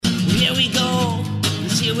Here we go.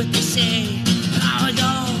 Let's hear what they say. An hour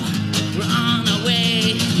ago, we're on our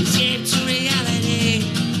way. Escape to reality.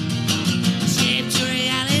 Escape to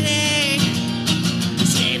reality.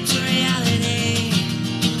 Escape to reality.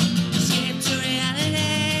 Escape to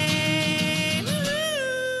reality.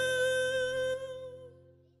 Woo!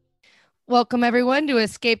 Welcome everyone to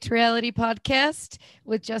Escape to Reality podcast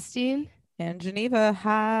with Justine and Geneva.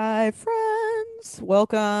 Hi, friends.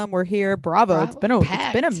 Welcome. We're here. Bravo. It's been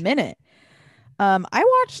a minute. I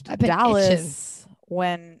watched Dallas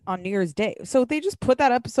when on New Year's Day. So they just put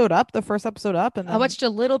that episode up, the first episode up, and then... I watched a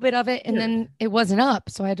little bit of it, and then it wasn't up,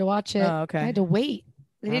 so I had to watch it. Oh, okay. I had to wait.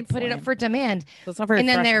 They didn't put it up for demand. So it's not very and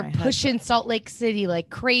then fresh in they're my head, pushing but... Salt Lake City like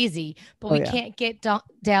crazy, but we can't get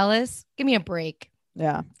Dallas. Give me a break.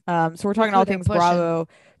 Yeah. So we're talking all things Bravo.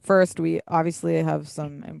 First, we obviously have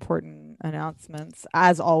some important announcements,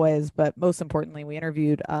 as always, but most importantly, we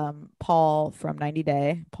interviewed Paul from 90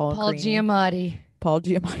 Day. Paul Giamatti.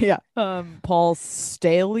 Yeah. Paul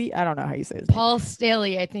Staley. I don't know how you say his name. Paul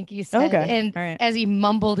Staley, I think you said. Okay. And as he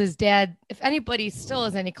mumbled his dad, if anybody still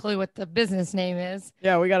has any clue what the business name is.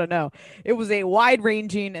 Yeah, we got to know. It was a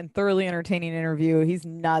wide-ranging and thoroughly entertaining interview. He's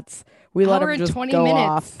nuts. We let him just 20 go minutes.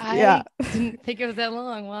 off. I didn't think it was that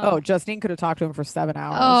long. Wow. Oh, Justine could have talked to him for 7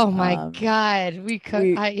 hours. Oh my God. We could.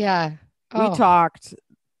 We talked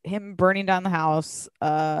him burning down the house.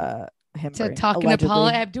 Talking to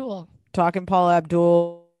Paula Abdul. Talking Paula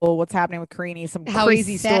Abdul. What's happening with Karini? Some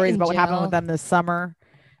crazy stories about what happened with them this summer.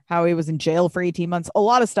 How he was in jail for 18 months. A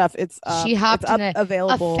lot of stuff. She hopped in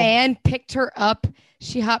available. A fan picked her up.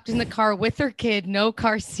 She hopped in the car with her kid. No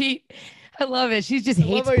car seat. I love it. She just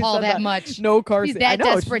hates Paul that much. No car seat. She's that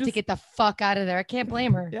desperate to get the fuck out of there. I can't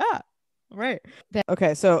blame her. Yeah. Right.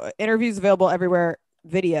 Okay. So interviews available everywhere.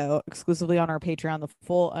 Video exclusively on our Patreon. The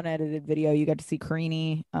full unedited video. You got to see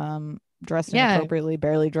Karini dressed inappropriately,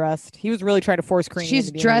 barely dressed. He was really trying to force Karini.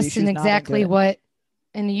 She's dressed in exactly in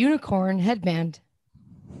a unicorn headband.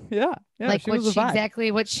 Yeah. Like exactly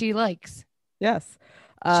what she likes. Yes.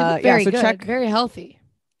 She looked very good. Very healthy.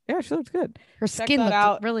 Yeah, she looked good. Her skin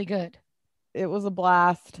looked really good. It was a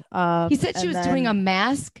blast. He said she was doing a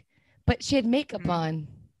mask, but she had makeup on.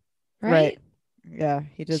 Right? Yeah,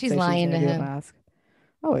 he did. She's lying to him. A mask.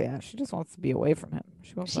 Oh yeah, she just wants to be away from him.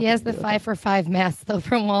 She has the 5 for 5 mask though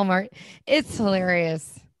from Walmart. It's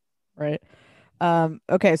hilarious. Right.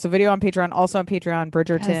 Okay, so video on Patreon, also on Patreon,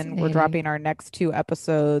 Bridgerton. We're dropping our next 2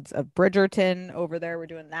 episodes of Bridgerton over there. We're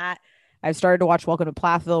doing that. I've started to watch Welcome to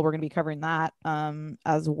Plathville. We're going to be covering that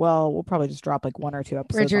as well. We'll probably just drop like 1 or 2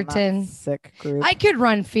 episodes. Bridgerton. On that sick group. I could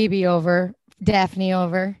run Daphne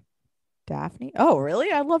over. Daphne? Oh,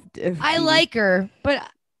 really? I love Daphne. I like her, but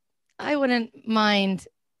I wouldn't mind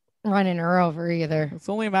running her over either. It's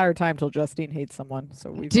only a matter of time till Justine hates someone.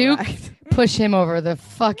 So we Duke push him over the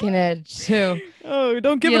fucking edge too. Oh,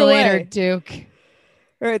 don't give it away, later, Duke.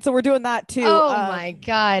 All right, so we're doing that too. Oh my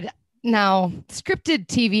God. Now, scripted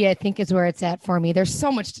TV, I think, is where it's at for me. There's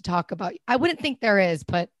so much to talk about. I wouldn't think there is,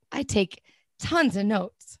 but I take tons of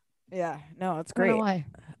notes. Yeah, no, it's great. I don't know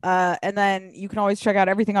why. And then you can always check out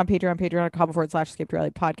everything on Patreon, patreon.com/Escape to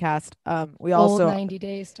Reality podcast. We Old also 90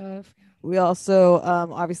 Day stuff. We also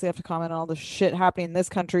obviously have to comment on all the shit happening in this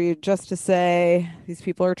country. Just to say, these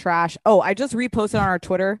people are trash. Oh, I just reposted on our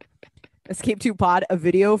Twitter, Escape 2 Pod, a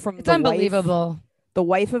video from unbelievable. The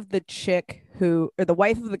wife of the the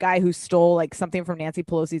wife of the guy who stole like something from Nancy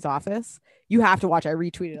Pelosi's office. You have to watch. I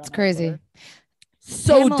retweeted it. It's crazy.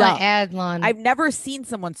 So Pamela dumb. Adlon. I've never seen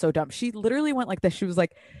someone so dumb. She literally went like this. She was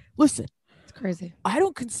like, "Listen, it's crazy. I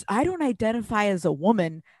don't identify as a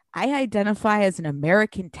woman. I identify as an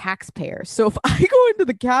American taxpayer. So if I go into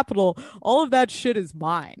the Capitol, all of that shit is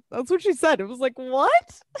mine." That's what she said. It was like,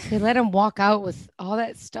 what? They let him walk out with all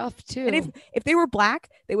that stuff too. And if they were black,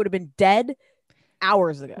 they would have been dead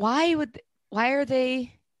hours ago. Why are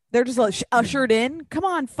they? They're just like ushered in. Come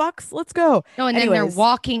on, fucks, let's go. No, and then they're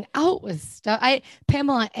walking out with stuff.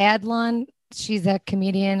 Pamela Adlon, she's a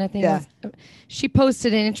comedian, I think. Yeah. She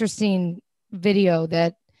posted an interesting video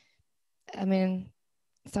that, I mean,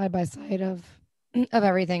 side by side of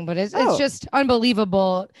everything, but it's just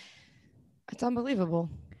unbelievable. It's unbelievable.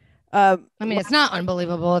 I mean, it's not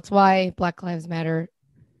unbelievable. It's why Black Lives Matter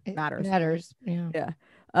matters. Yeah.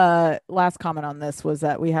 Last comment on this was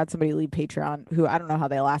that we had somebody leave Patreon who I don't know how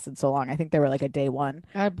they lasted so long. I think they were like a day one.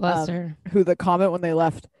 God bless her. Who the comment when they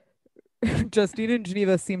left, Justine and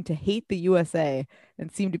Geneva seemed to hate the USA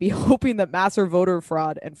and seem to be hoping that massive voter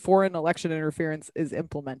fraud and foreign election interference is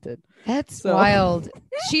implemented. That's wild.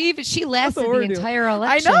 She lasted the entire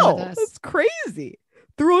election. I know. With us. It's crazy.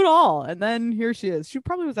 Through it all. And then here she is. She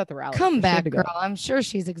probably was at the rally. Come back, girl. I'm sure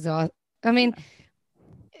she's exhausted. I mean,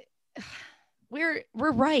 we're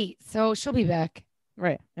right. So she'll be back.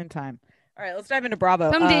 Right. In time. All right. Let's dive into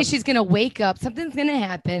Bravo. Someday she's going to wake up. Something's going to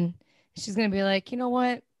happen. She's going to be like, you know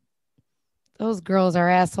what? Those girls are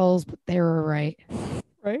assholes, but they were right.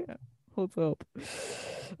 Right. Let's hope.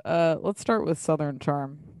 Let's start with Southern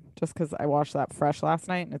Charm, just because I watched that fresh last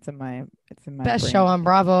night, and it's in my best brain. show on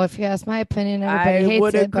Bravo. If you ask my opinion, everybody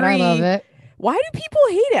hates it, but I love it. Why do people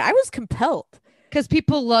hate it? I was compelled. Because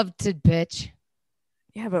people love to bitch.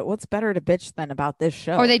 Yeah, but what's better to bitch than about this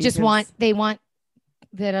show? Or they just want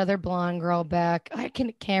that other blonde girl back.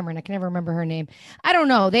 Cameron. I can never remember her name. I don't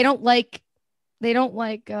know. They don't like.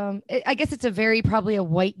 I guess it's probably a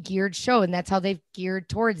white geared show, and that's how they've geared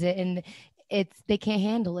towards it, and they can't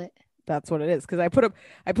handle it. That's what it is. Because I put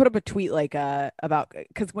up a tweet like about,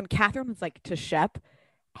 because when Catherine was like to Shep,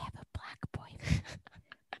 I have a black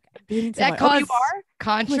boyfriend. That caused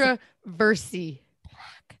controversy.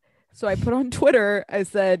 So I put on Twitter, I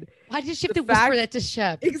said, why did she have to whisper that to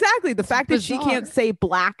Shep? Exactly. The fact that she can't say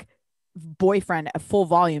black boyfriend at full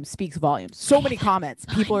volume speaks volumes. So many comments.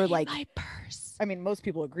 People are like, my purse. I mean, most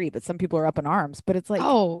people agree, but some people are up in arms. But it's like,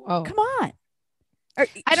 oh, come on.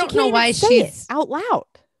 I don't know why she's out loud.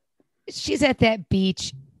 She's at that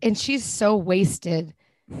beach and she's so wasted.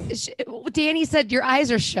 Danny said your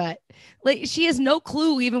eyes are shut. Like, she has no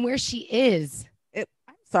clue even where she is. I'm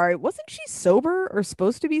sorry, wasn't she sober or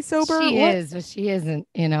supposed to be sober? She is, but she isn't,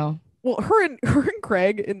 Well, her and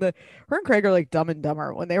Craig are like Dumb and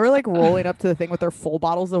Dumber when they were like rolling up to the thing with their full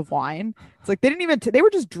bottles of wine. It's like they didn't even they were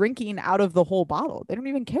just drinking out of the whole bottle. They don't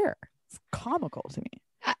even care. It's comical to me.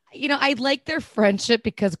 I like their friendship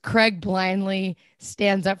because Craig blindly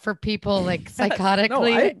stands up for people like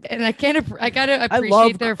psychotically, and I gotta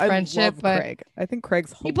appreciate their friendship. But Craig. I think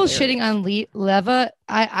Craig's people hilarious. shitting on Leva.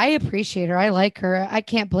 I appreciate her. I like her. I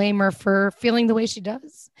can't blame her for feeling the way she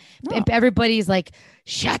does. No. And everybody's like,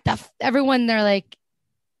 shut the. Everyone, they're like,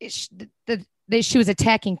 she was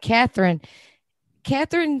attacking Catherine.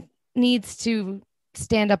 Catherine needs to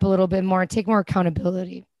stand up a little bit more and take more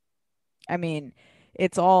accountability. I mean,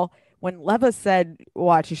 it's all when Leva said,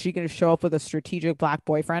 watch, is she going to show up with a strategic black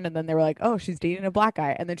boyfriend? And then they were like, oh, she's dating a black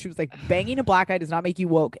guy. And then she was like, banging a black guy does not make you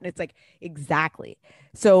woke. And it's like, exactly.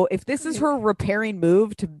 So if this is her repairing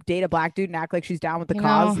move to date a black dude and act like she's down with the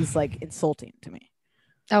cause, is like insulting to me.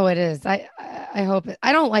 Oh, it is. I hope it.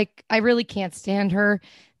 I really can't stand her.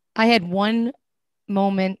 I had one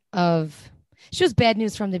moment of, she was bad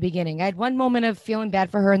news from the beginning. I had one moment of feeling bad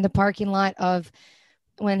for her in the parking lot of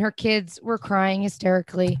when her kids were crying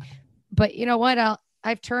hysterically. But you know what?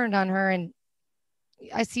 I've turned on her and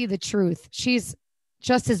I see the truth. She's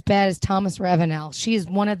just as bad as Thomas Ravenel. She's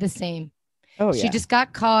one of the same. Oh, yeah. She just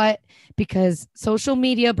got caught because social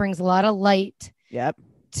media brings a lot of light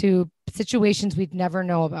to situations we'd never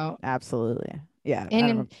know about. Absolutely. Yeah.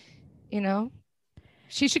 And,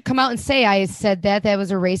 she should come out and say, I said that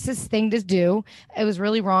was a racist thing to do. It was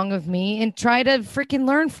really wrong of me, and try to freaking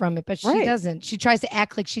learn from it. But she doesn't. She tries to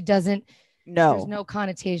act like she doesn't. No, there's no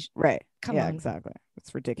connotation. Right. Come on. Exactly.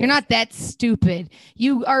 It's ridiculous. You're not that stupid.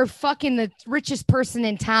 You are fucking the richest person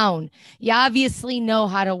in town. You obviously know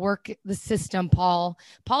how to work the system, Paul.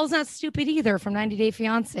 Paul's not stupid either from 90 Day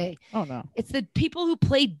Fiance. Oh, no. It's the people who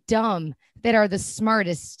play dumb that are the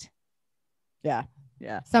smartest. Yeah.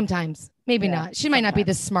 Yeah. Sometimes. Maybe not. She might not be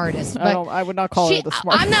the smartest. But I would not call her the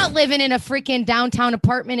smartest. I'm not living in a freaking downtown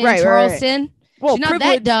apartment in Charleston. Right. Well, she's not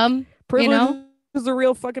that dumb. Privilege is a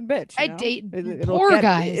real fucking bitch. I date poor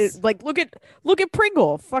guys. Like look at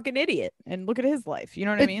Pringle, fucking idiot, and look at his life. You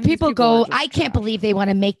know what I mean? People go, I can't believe they want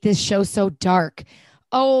to make this show so dark.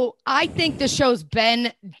 Oh, I think the show's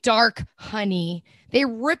been dark, honey. They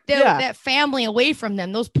ripped that family away from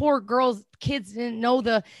them. Those poor girls, kids didn't know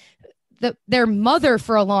their mother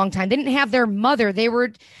for a long time. They didn't have their mother.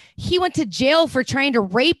 He went to jail for trying to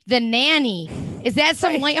rape the nanny. Is that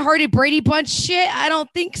some lighthearted Brady Bunch shit? I don't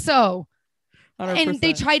think so. 100%. And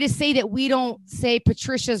they try to say that we don't say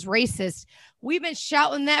Patricia's racist. We've been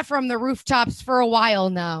shouting that from the rooftops for a while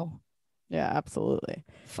now. Yeah, absolutely.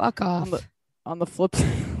 Fuck off. On the flip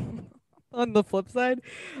side,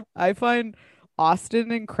 I find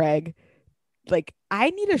Austin and Craig, like, I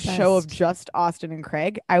need a show of just Austin and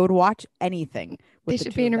Craig. I would watch anything. They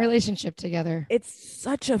should be in a relationship together. It's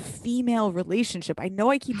such a female relationship. I know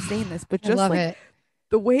I keep saying this, but just like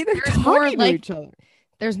the way they're talking to each other.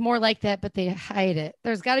 There's more like that, but they hide it.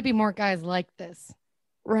 There's got to be more guys like this.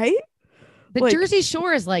 Right? The Jersey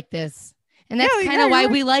Shore is like this. And that's kind of why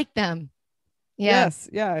we like them. Yeah. Yes.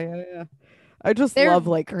 Yeah. I just love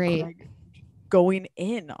Craig going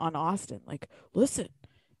in on Austin. Like, listen,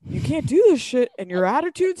 you can't do this shit, and your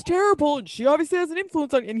attitude's terrible, and she obviously has an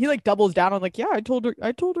influence on. And he like doubles down on like, yeah, I told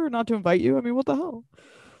her not to invite you. I mean, what the hell?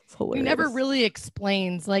 It's hilarious. He never really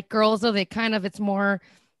explains. Like girls, though, it's more.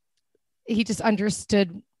 He just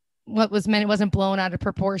understood what was meant. It wasn't blown out of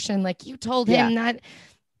proportion. Like you told him that.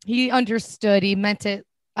 He understood. He meant it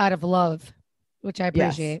out of love, which I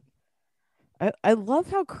appreciate. Yes. I love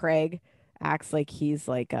how Craig acts like he's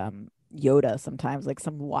like Yoda sometimes, like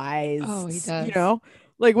some wise. Oh, he does. You know,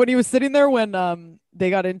 like when he was sitting there when they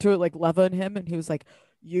got into it, like Leva and him, and he was like,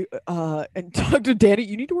 you and talk to Danny,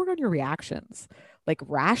 you need to work on your reactions. Like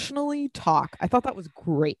rationally talk. I thought that was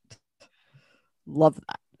great. Love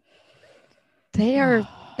that. They are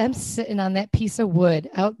them sitting on that piece of wood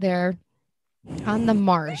out there on the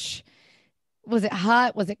marsh. Was it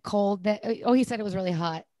hot? Was it cold? He said it was really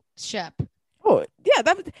hot. Shep. Oh yeah,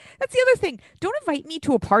 that's the other thing. Don't invite me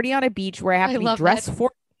to a party on a beach where I have to be dressed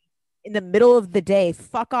for in the middle of the day.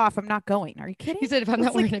 Fuck off. I'm not going. Are you kidding? He said if I'm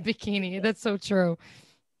not wearing a bikini. That's so true.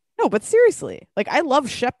 No, but seriously, like I love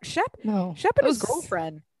Shep. Shep and his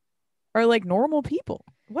girlfriend are like normal people.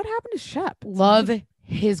 What happened to Shep? Love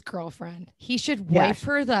his girlfriend. He should wipe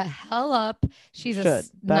her the hell up. She's a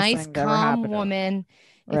nice, calm woman.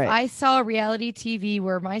 Right. If I saw reality TV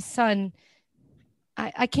where my son,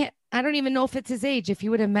 I don't even know if it's his age. If he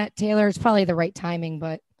would have met Taylor, it's probably the right timing,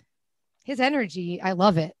 but his energy, I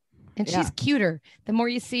love it. And she's cuter. The more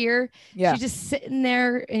you see her, she's just sitting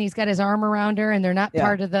there and he's got his arm around her and they're not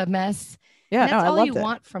part of the mess. Yeah, and that's all you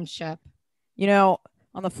want from Shep. You know,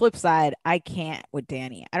 on the flip side, I can't with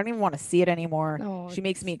Danny. I don't even want to see it anymore. No, she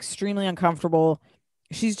makes me extremely uncomfortable.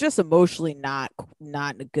 She's just emotionally not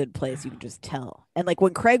in a good place. You can just tell. And like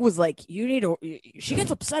when Craig was like, she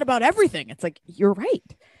gets upset about everything. It's like, you're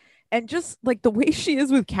right. And just like the way she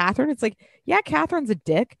is with Catherine, it's like, yeah, Catherine's a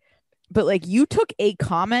dick. But like you took a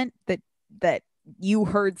comment that you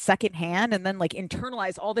heard secondhand and then like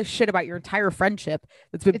internalized all this shit about your entire friendship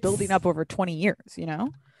that's been building up over 20 years, you know?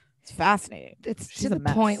 It's fascinating. It's to the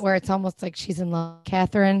point where it's almost like she's in love with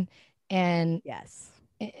Catherine. And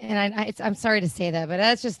I'm sorry to say that, but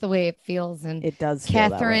that's just the way it feels. And it does.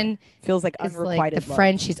 Catherine feels like unrequited the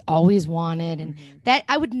friend she's always wanted. And that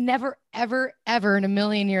I would never, ever, ever in a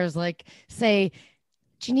million years, like say,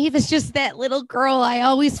 Geneva's just that little girl I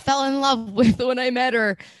always fell in love with when I met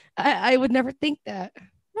her. I would never think that.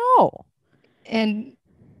 No. And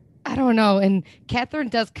I don't know. And Catherine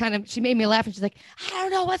does she made me laugh and she's like, I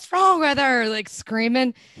don't know what's wrong with her, like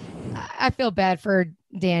screaming. I feel bad for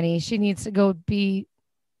Danny. She needs to go be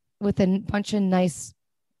with a bunch of nice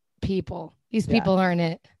people. These people aren't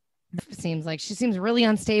it. It seems like she seems really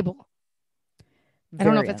unstable. I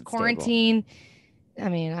don't know if it's quarantine. I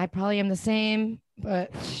mean, I probably am the same,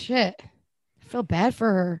 but shit, I feel bad for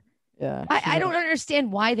her. Yeah. I don't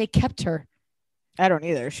understand why they kept her. I don't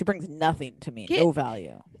either. She brings nothing to me. No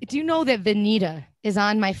value. Do you know that Venita is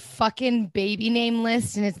on my fucking baby name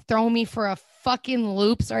list and it's throwing me for a fucking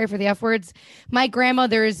loop? Sorry for the F words. My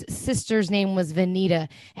grandmother's sister's name was Venita.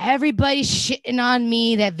 Everybody's shitting on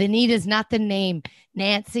me that Venita's not the name.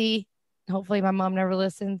 Nancy. Hopefully my mom never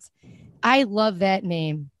listens. I love that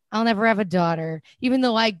name. I'll never have a daughter, even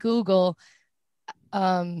though I Google, what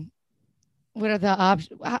are the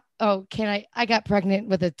options? Oh, I got pregnant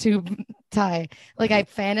with a tube tie. Like I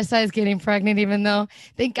fantasize getting pregnant, even though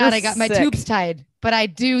thank God I got my tubes tied, but I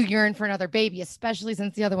do yearn for another baby, especially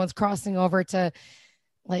since the other one's crossing over to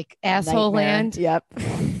like asshole land. Yep.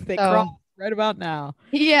 They cross right about now.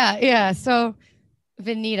 Yeah. So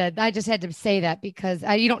Venita, I just had to say that because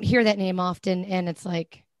you don't hear that name often. And it's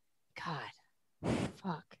like, God,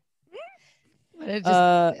 fuck. But it's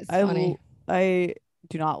funny. I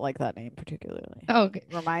do not like that name particularly. Oh, okay.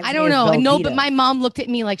 Reminds I don't me know. of No, but my mom looked at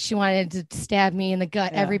me like she wanted to stab me in the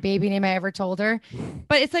gut. Every baby name I ever told her,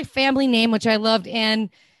 but it's like family name, which I loved, and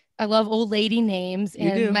I love old lady names.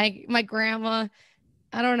 And my grandma,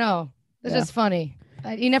 I don't know. It's just funny.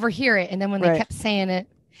 You never hear it, and then when they kept saying it,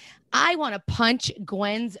 I want to punch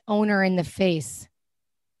Gwen's owner in the face.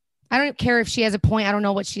 I don't care if she has a point. I don't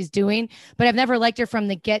know what she's doing, but I've never liked her from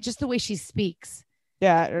the get. Just the way she speaks.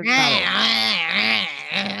 Yeah.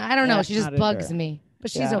 I don't know. She just bugs me, but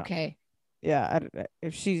she's okay. Yeah.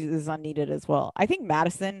 If she is unneeded as well. I think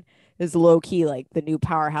Madison is low key like the new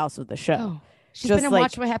powerhouse of the show. Oh, she's been in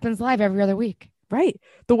Watch What Happens Live every other week. Right.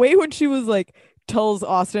 The way when she was like, tells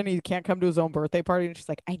Austin he can't come to his own birthday party and she's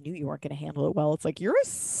like, I knew you weren't going to handle it well. It's like, you're a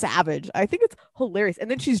savage. I think it's hilarious.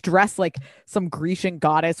 And then she's dressed like some Grecian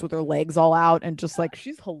goddess with her legs all out and just like,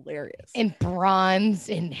 she's hilarious. In bronze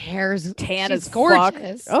and hair's tan as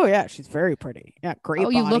gorgeous. Fuck. Oh yeah, she's very pretty. Yeah, great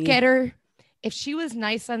body. You look at her. If she was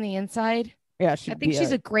nice on the inside, yeah, I think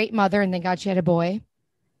she's a great mother and thank God she had a boy.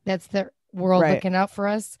 that's the world Right. looking out for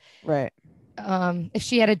us. Right. If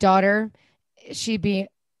she had a daughter, she'd be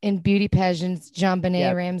in beauty pageants, John Benet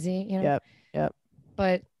Yep. Ramsey, you know. Yep. Yep.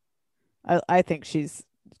 But I think she's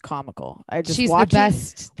comical. I just she's watching, the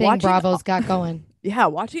best thing watching- Bravo's got going. yeah,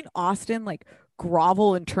 watching Austin like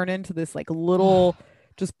grovel and turn into this like little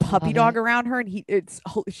just puppy Love dog it. around her, and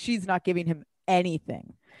she's not giving him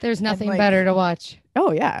anything. There's nothing like- better to watch.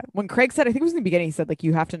 Oh yeah, when Craig said, I think it was in the beginning, he said like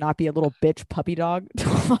you have to not be a little bitch puppy dog to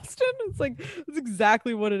Austin. It's like that's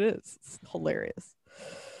exactly what it is. It's hilarious.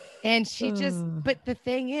 And she just, but the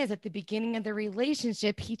thing is, at the beginning of the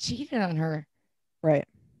relationship, he cheated on her. Right.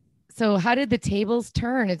 So how did the tables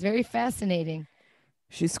turn? It's very fascinating.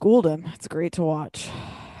 She schooled him. It's great to watch.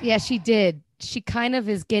 Yeah, she did. She kind of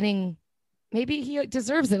is getting, maybe he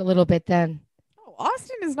deserves it a little bit then. Oh,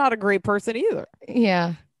 Austin is not a great person either.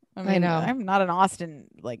 Yeah. I mean, know. I'm not an Austin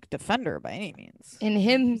like defender by any means. And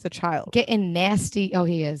him He's a child. getting nasty. Oh,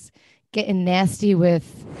 he is getting nasty with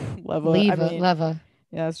Leva.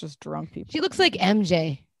 Yeah, it's just drunk people. She looks like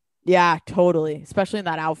MJ. Yeah, totally. Especially in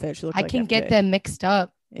that outfit, she looks I like can MJ. get them mixed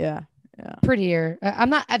up. Yeah, yeah. Prettier.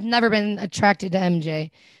 I've never been attracted to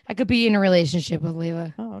MJ. I could be in a relationship with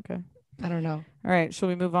Leva. Oh, okay. I don't know. All right, shall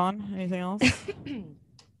we move on? Anything else?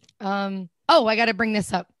 Oh, I got to bring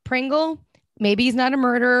this up. Pringle, maybe he's not a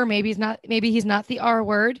murderer. Maybe he's not the R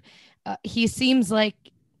word. He seems like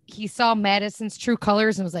he saw Madison's true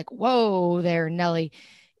colors and was like, whoa there, Nellie.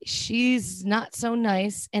 She's not so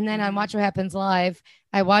nice. And then on Watch What Happens Live,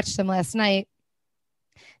 I watched them last night.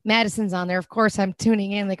 Madison's on there. Of course, I'm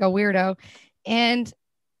tuning in like a weirdo. And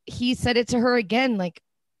he said it to her again, like,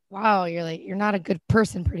 wow, you're not a good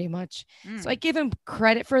person pretty much. So I give him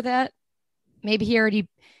credit for that. Maybe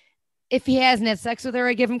if he hasn't had sex with her,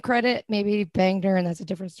 I give him credit. Maybe he banged her and that's a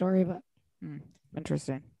different story, but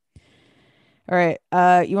Interesting. All right.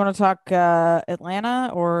 You want to talk Atlanta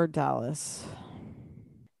or Dallas?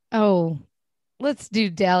 oh, let's do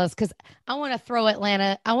Dallas because I want to throw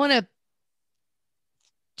Atlanta. I want to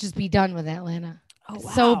just be done with Atlanta. Oh,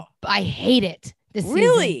 wow. So I hate it this season.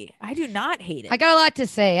 Really? I do not hate it. I got a lot to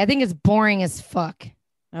say. I think it's boring as fuck.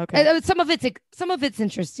 Okay. Some of it's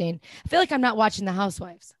interesting. I feel like I'm not watching The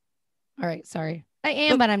Housewives. All right, sorry. I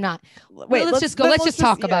am, but I'm not. Wait, let's just go. Let's just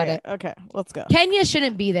talk about it. Okay, let's go. Kenya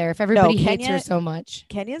shouldn't be there if everybody hates Kenya- her so much.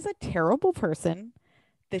 Kenya's a terrible person.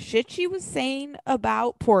 The shit she was saying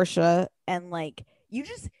about Portia and like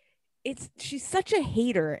she's such a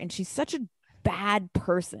hater and she's such a bad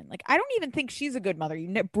person. Like I don't even think she's a good mother.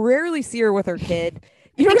 You rarely see her with her kid.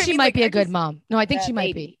 I know think what she mean? might Like, be I a good just- mom. No, I think she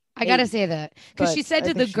might be. I gotta say that because But she said I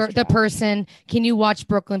to think she's the trash. person, "Can you watch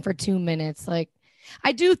Brooklyn for 2 minutes?" Like,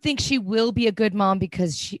 I do think she will be a good mom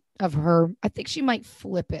because of her. I think she might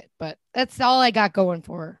flip it, but that's all I got going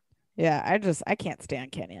for her. Yeah, I can't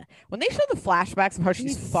stand Kenya. When they show the flashbacks of how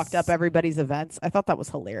she's fucked up everybody's events, I thought that was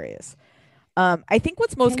hilarious. I think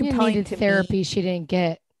what's most Kenya compelling needed to therapy me, she didn't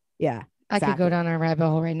get. yeah, I could go exactly. down a rabbit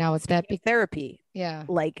hole right now with that. therapy. Yeah.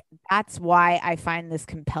 Like that's why I find this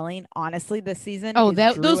compelling. Honestly, this season. Oh, is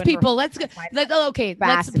Drew those and people. Let's go. Okay,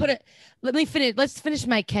 let's put fascinating. it. Let me finish. Let's finish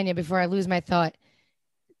my Kenya before I lose my thought.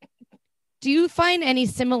 Do you find any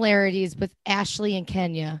similarities with Ashley and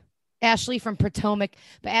Kenya? Ashley from Potomac,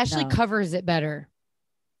 but Ashley No. covers it better.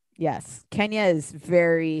 Yes, Kenya is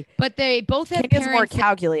very. But they both have Kenya's more parents.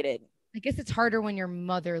 calculated. I guess it's harder when your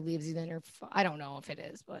mother leaves you than her. I don't know if it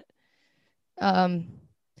is, but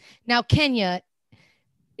now Kenya,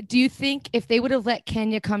 do you think if they would have let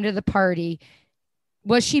Kenya come to the party,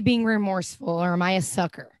 was she being remorseful or am I a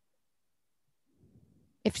sucker?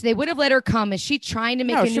 If they would have let her come, is she trying to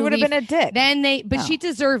make No, a she new would have leaf? been a dick. But No. she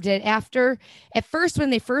deserved it after at first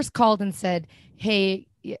when they first called and said, "Hey,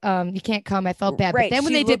 you can't come." I felt bad. Right, But then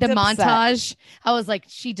when she they did the looked upset. montage, I was like,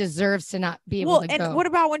 she deserves to not be able Well, to and go. what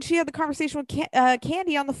about when she had the conversation with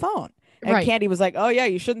Candy on the phone? And Right. Candy was like, "Oh yeah,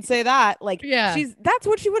 you shouldn't say that." Like, Yeah. that's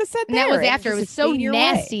what she would have said And there. that was and after. It just was so stayed your way.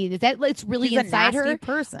 nasty. Is that it's really She's a inside her, nasty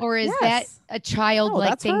person. or is Yes. that a childlike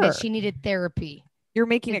that's thing her. that she needed therapy? You're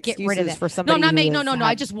making to get rid of excuses that. for somebody. I'm not who making. has No. had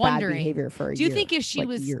I just bad wondering. behavior for a Do you year, think if she like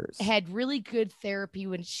was years. had really good therapy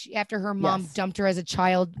when after her mom Yes. dumped her as a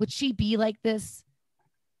child, would she be like this?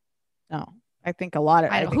 No, I think a lot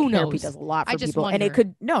of. I think who therapy knows? does a lot for I just people, and it wonder.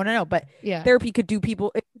 could no. But Yeah. therapy could do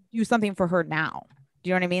do something for her now. Do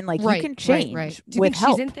you know what I mean? Like Right. you can change Right. Do you with think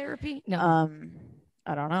help. she's in therapy? No.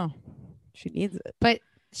 I don't know. She needs it. But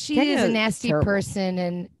she Kenya is a is nasty terrible.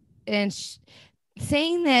 person, and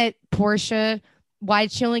saying that Portia, why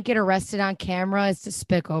she only get arrested on camera is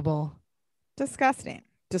despicable. Disgusting.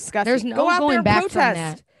 There's no Go out going there and back from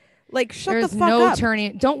protest. that. Like shut There's the fuck no up.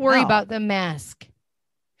 turning. Don't worry No. about the mask.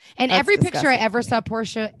 And That's every picture I disgusting ever to me. saw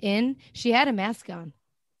Portia in, she had a mask on.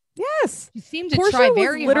 Yes. She seemed to Portia try was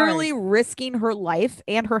very literally hard. risking her life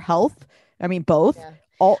and her health. I mean, both. Yeah.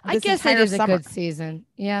 I This guess it entire is a summer. good season.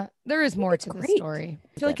 Yeah, there is more It's to the great. story.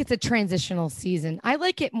 I feel like it's a transitional season. I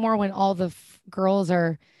like it more when all the girls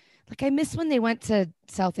are like, I miss when they went to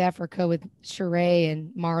South Africa with Sheree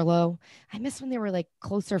and Marlo. I miss when they were like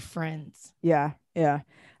closer friends. Yeah, yeah.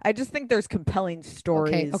 I just think there's compelling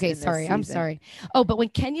stories. Okay, in this sorry. I'm season. sorry. Oh, but when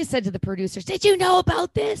Kenya said to the producers, "Did you know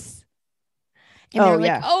about this?" And Oh, they're like,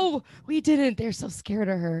 yeah. "Oh, we didn't." They're so scared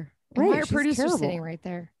of her. And why Right, are she's producers terrible. sitting right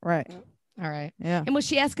there? Right. All right. Yeah. And was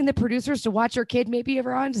she asking the producers to watch her kid maybe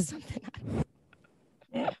ever onto something?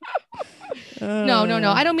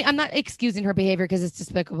 No. I don't mean, I'm not excusing her behavior because it's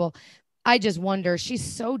despicable. I just wonder, she's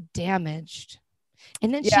so damaged.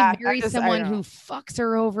 And then Yeah, she marries I someone don't who know. fucks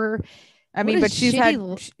her over. I What mean, a but she's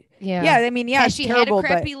shitty had. Yeah. I mean, yeah, Has it's she terrible, had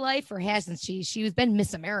a crappy life or hasn't she? She's been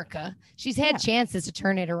Miss America. She's had Yeah. chances to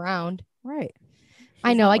turn it around. Right.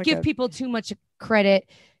 I know. I give people too much credit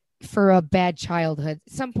for a bad childhood.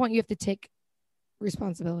 At some point, you have to take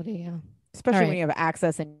responsibility. Yeah. Especially when you have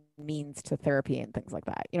access and means to therapy and things like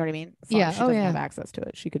that. You know what I mean? As long as she doesn't have access to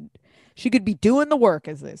it. She could be doing the work,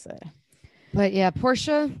 as they say. But yeah,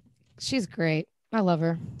 Portia, she's great. I love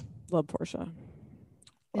her. Love Portia.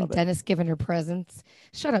 And Dennis giving her presents.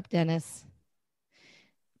 Shut up, Dennis.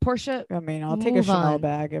 Portia. I mean, I'll take a Chanel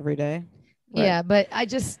bag every day. Right. Yeah, but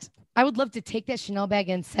I would love to take that Chanel bag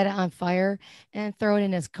and set it on fire and throw it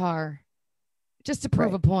in his car just to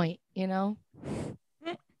prove a point, you know?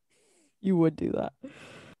 You would do that.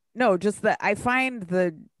 No, just that I find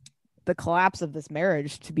the collapse of this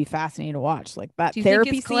marriage to be fascinating to watch. Like that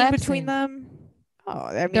therapy scene between them. Oh,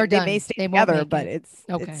 I mean, they may stay together, but it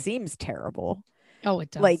seems terrible. Oh,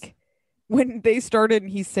 it does. Like when they started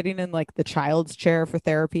and he's sitting in like the child's chair for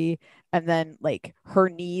therapy, and then like her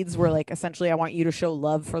needs were like, essentially, I want you to show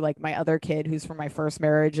love for like my other kid who's from my first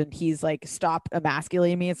marriage, and he's like, stop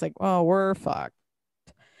emasculating me. It's like, oh, we're fucked.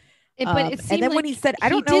 But it seemed and then like when he said, I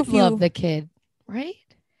don't know if you love the kid, right?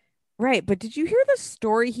 Right, but did you hear the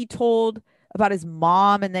story he told about his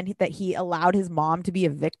mom, and then that he allowed his mom to be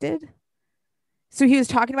evicted? So he was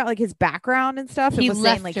talking about like his background and stuff. He was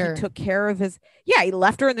left saying like her. He took care of his. Yeah, he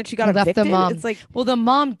left her, and then she got evicted. Left the mom. It's like, well, the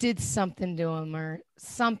mom did something to him or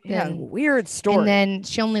something. Yeah, weird story. And then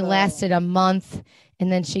she only lasted a month,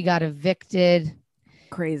 and then she got evicted.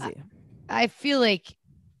 Crazy. I feel like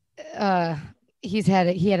he had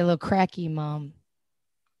a little cracky mom.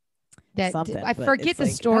 That I forget the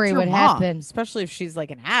story what happened, especially if she's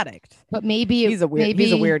like an addict. But maybe he's a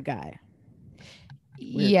weird guy.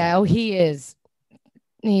 Yeah, he is.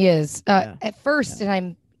 He is. At first, and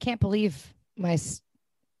I can't believe my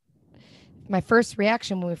first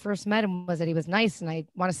reaction when we first met him was that he was nice, and I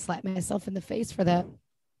want to slap myself in the face for that.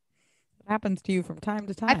 It happens to you from time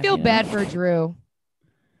to time. I feel bad for Drew.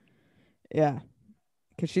 Yeah,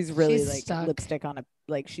 because she's really like stuck. lipstick on a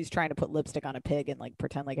she's trying to put lipstick on a pig and like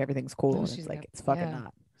pretend like everything's cool. And it's like it's fucking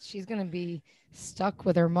not. She's gonna be stuck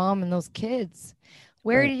with her mom and those kids.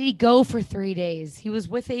 Where did he go for 3 days? He was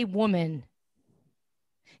with a woman.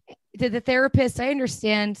 Did the therapist? I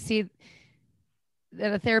understand. See,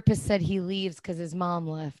 that a therapist said he leaves because his mom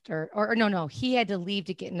left, or no, he had to leave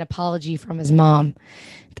to get an apology from his mom.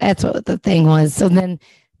 That's what the thing was. So then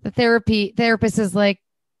the therapist is like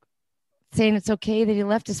saying it's okay that he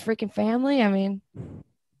left his freaking family. I mean,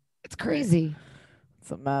 it's crazy. It's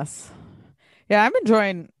a mess. Yeah, I'm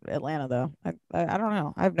enjoying Atlanta though. I don't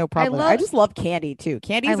know. I have no problem. I just love Candy too.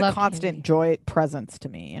 Candy's a constant joy presence to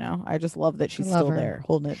me. You know, I just love that she's still there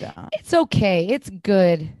holding it down. It's okay. It's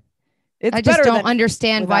good. I just don't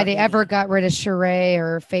understand why they ever got rid of Sheree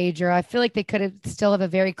or Phaedra. I feel like they could have still have a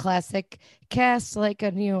very classic cast like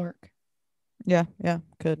a New York. Yeah,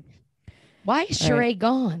 good. Why is Sheree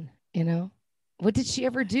gone? You know, what did she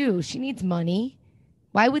ever do? She needs money.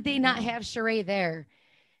 Why would they not have Sheree there?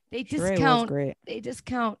 They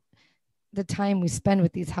discount the time we spend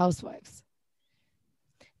with these housewives.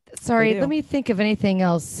 Sorry, let me think of anything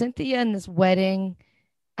else. Cynthia and this wedding.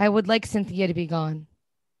 I would like Cynthia to be gone.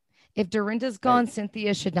 If Dorinda's gone,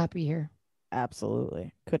 Cynthia should not be here.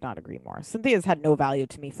 Absolutely. Could not agree more. Cynthia's had no value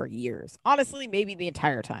to me for years. Honestly, maybe the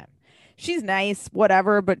entire time. She's nice,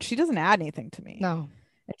 whatever, but she doesn't add anything to me. No.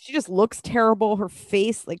 And she just looks terrible. Her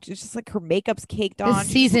face, like, it's just like her makeup's caked on. This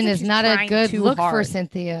season is not a good look for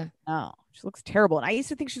Cynthia. No, she looks terrible. And I used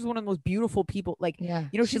to think she was one of the most beautiful people. Like,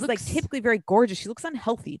 she's like typically very gorgeous. She looks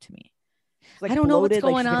unhealthy to me. Like, I don't know what's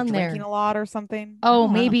going on there. Drinking a lot or something. Oh,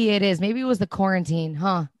 maybe it is. Maybe it was the quarantine,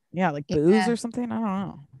 huh? Yeah, like booze or something. I don't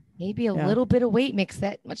know. Maybe a little bit of weight makes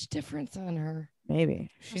that much difference on her.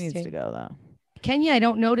 Maybe she needs to go though. Kenya, I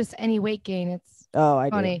don't notice any weight gain. It's I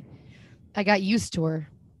funny. do. I got used to her.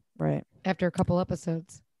 Right. After a couple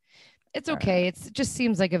episodes. It's okay. It just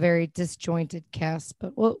seems like a very disjointed cast,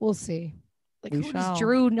 but we'll see. Like, who does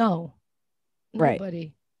Drew know? Right.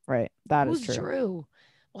 Nobody. Right. That is Who's true. Drew?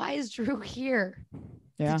 Why is Drew here?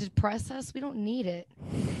 Yeah. To depress us? We don't need it.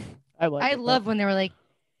 I love when they were like,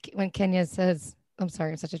 when Kenya says, I'm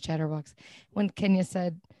sorry, I'm such a chatterbox. When Kenya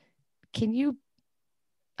said, I'm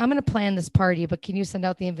going to plan this party, but can you send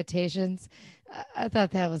out the invitations? I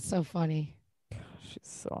thought that was so funny. She's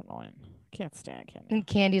so annoying. Can't stand Kenya. And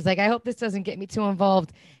Candy's like, I hope this doesn't get me too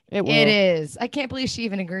involved. It is. I can't believe she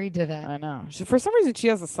even agreed to that. I know. For some reason, she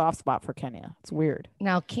has a soft spot for Kenya. It's weird.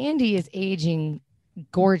 Now, Candy is aging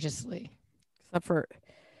gorgeously. Except for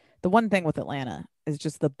the one thing with Atlanta is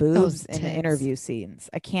just the boobs in the interview scenes.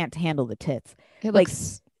 I can't handle the tits. It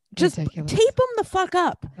looks just ridiculous. Tape them the fuck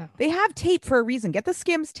up. Oh. They have tape for a reason. Get the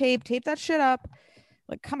Skims tape that shit up.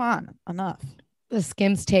 Like, come on, enough. The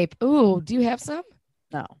Skims tape. Ooh, do you have some?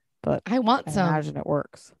 No, but I want some. Imagine it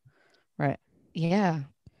works. Right. Yeah.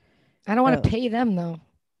 I don't want to pay them though.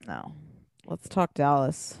 No. Let's talk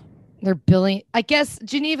Dallas. They're billing. I guess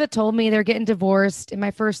Geneva told me they're getting divorced, and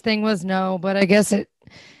my first thing was no, but I guess it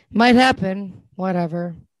might happen.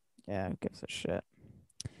 Whatever. Yeah, who gives a shit?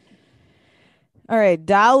 All right,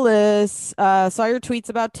 Dallas. Saw your tweets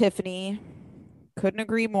about Tiffany. Couldn't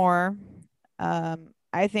agree more.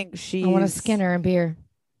 I think she's. I want to skin her and beer.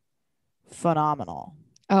 Phenomenal.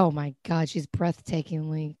 Oh my God, she's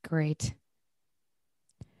breathtakingly great.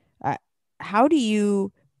 How do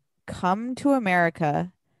you come to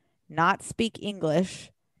America, not speak English,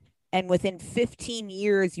 and within 15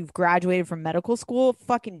 years you've graduated from medical school?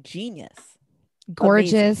 Fucking genius.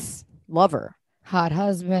 Gorgeous. Amazing. Love her. Hot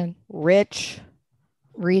husband. Rich.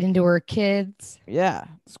 Reading to her kids. Yeah,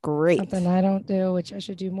 it's great. Something I don't do, which I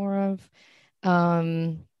should do more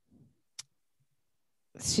of.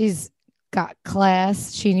 She's got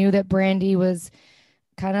class. She knew that Brandy was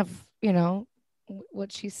kind of,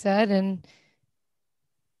 what she said, and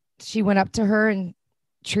she went up to her and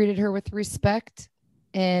treated her with respect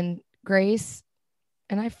and grace,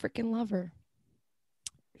 and I freaking love her.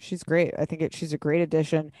 She's great. I think she's a great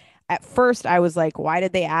addition. At first, I was like, why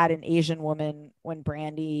did they add an Asian woman when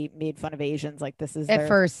Brandy made fun of Asians? Like, this is at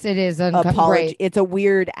first it is apology. Right. It's a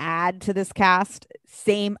weird add to this cast.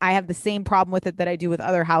 I have the same problem with it that I do with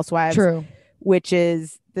other housewives. True. Which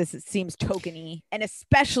is it seems tokeny, and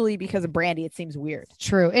especially because of Brandy, it seems weird.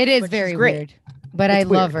 True. It is very weird, but I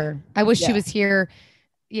love her. I wish she was here.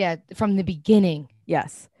 Yeah. From the beginning.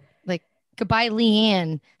 Yes. Like, goodbye,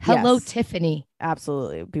 Leanne. Hello, Yes. Tiffany.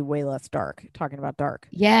 Absolutely. It would be way less dark. Talking about dark.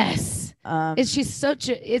 Yes. She's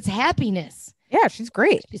it's happiness. Yeah. She's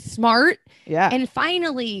great. She's smart. Yeah. And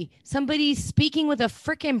finally, somebody speaking with a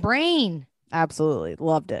freaking brain. Absolutely.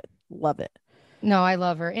 Loved it. Love it. No, I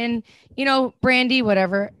love her. And, Brandy,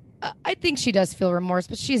 whatever. I think she does feel remorse,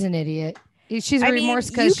 but she's an idiot. She's remorse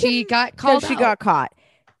because she got called out. She got caught.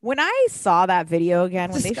 When I saw that video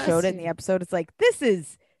again, when they showed it in the episode, it's like,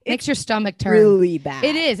 makes your stomach turn. Really bad.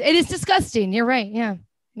 It is. It is disgusting. You're right. Yeah.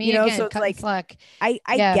 So it's like, slack. I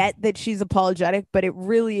get that she's apologetic, but it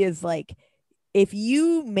really is like, if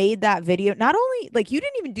you made that video, not only like you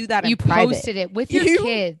didn't even do that in private. You posted it with your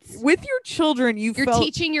kids. With your children. You're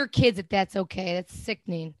teaching your kids that that's okay. That's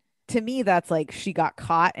sickening. To me, that's like she got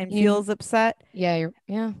caught and feels upset. Yeah.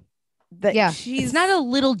 She's it's not a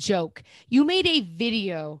little joke. You made a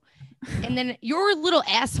video and then your little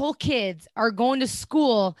asshole kids are going to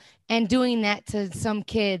school and doing that to some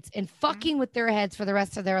kids and fucking with their heads for the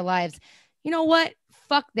rest of their lives. You know what?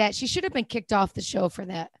 Fuck that. She should have been kicked off the show for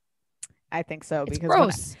that. I think so. It's because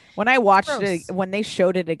gross. When I watched it, when they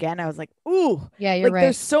showed it again, I was like, ooh. Yeah, you're right.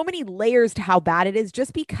 There's so many layers to how bad it is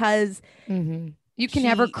just because you can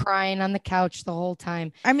have her crying on the couch the whole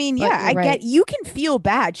time. I mean, I get you can feel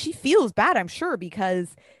bad. She feels bad, I'm sure,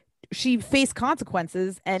 because she faced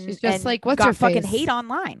consequences and she's just like, what's got her fucking face? hate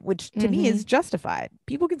online, which to me is justified.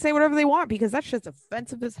 People can say whatever they want because that shit's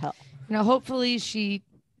offensive as hell. Hopefully she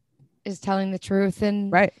is telling the truth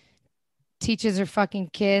and teaches her fucking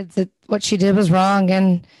kids that what she did was wrong.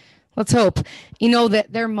 And let's hope, that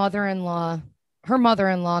her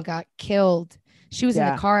mother-in-law got killed. She was in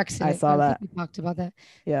a car accident. I saw that. We talked about that.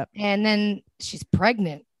 Yeah. And then she's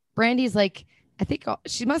pregnant. Brandy's like, I think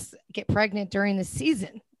she must get pregnant during the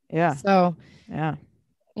season. Yeah. So, yeah.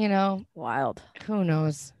 Wild. Who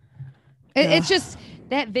knows? It's just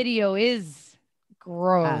that video is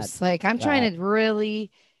gross. Bad. Like, I'm trying to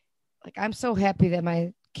really, I'm so happy that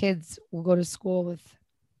my kids will go to school with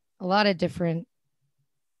a lot of different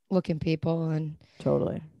looking people. And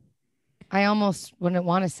totally. I almost wouldn't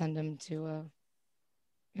want to send him to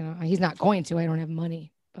he's not going to. I don't have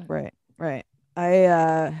money. But. Right.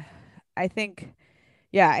 I I think,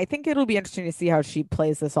 yeah, I think it'll be interesting to see how she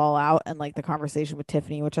plays this all out and like the conversation with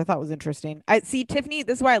Tiffany, which I thought was interesting. I see Tiffany.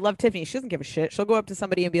 This is why I love Tiffany. She doesn't give a shit. She'll go up to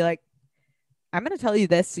somebody and be like, I'm going to tell you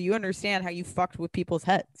this so you understand how you fucked with people's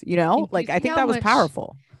heads. You know, like I think that was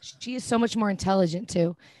powerful. She is so much more intelligent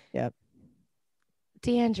too. Yep.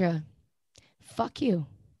 Deandra, fuck you.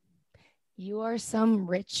 You are some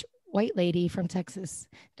rich white lady from Texas.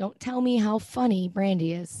 Don't tell me how funny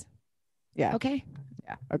Brandy is. Yeah. Okay.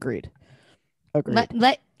 Yeah. Agreed.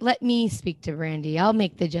 Let me speak to Brandy. I'll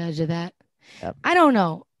make the judge of that. Yep. I don't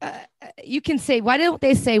know. You can say, why don't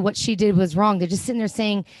they say what she did was wrong? They're just sitting there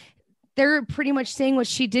saying, they're pretty much saying what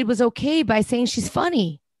she did was okay by saying she's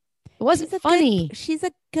funny. It wasn't funny. She's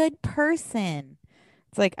a good person.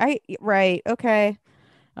 It's like, right. Okay.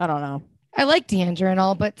 I don't know. I like Deandra and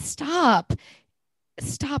all, but stop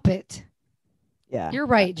it. Yeah. You're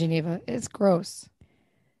right, Geneva. It's gross.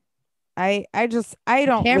 I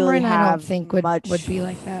don't Cameron, really have I don't think would be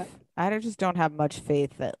like that. I just don't have much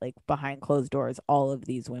faith that like behind closed doors, all of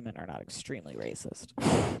these women are not extremely racist.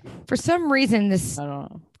 For some reason, I don't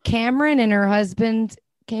know. Cameron and her husband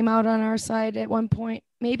came out on our side at one point.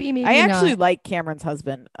 Maybe I actually not. like Cameron's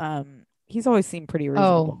husband. He's always seemed pretty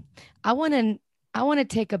reasonable. Oh, I want to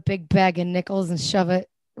take a big bag of nickels and shove it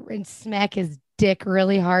and smack his dick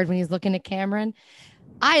really hard when he's looking at Cameron.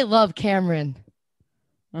 I love Cameron.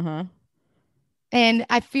 Uh-huh. And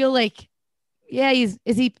I feel like, yeah, is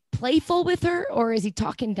he playful with her or is he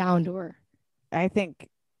talking down to her? I think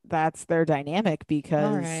that's their dynamic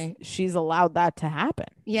because she's allowed that to happen.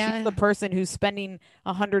 Yeah. She's the person who's spending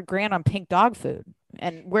 $100,000 on pink dog food.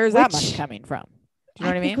 And where's that money coming from? Do you know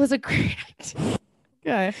what I mean? It was a great idea.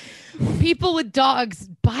 Okay. People with dogs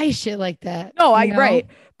buy shit like that. No, right.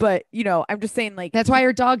 But, I'm just saying, like, that's why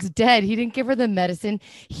her dog's dead. He didn't give her the medicine.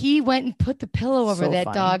 He went and put the pillow over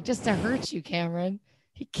that dog just to hurt you, Cameron.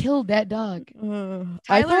 He killed that dog.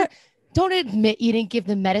 Tyler, don't admit you didn't give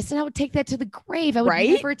the medicine. I would take that to the grave. I would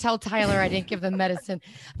never tell Tyler I didn't give the medicine.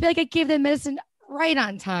 I feel like I gave the medicine right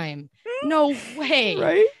on time. No way.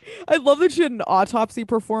 Right? I love that she had an autopsy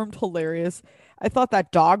performed. Hilarious. I thought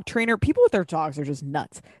that dog trainer, people with their dogs are just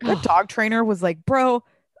nuts. That dog trainer was like, bro,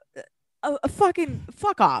 a fucking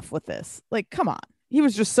fuck off with this. Like, come on. He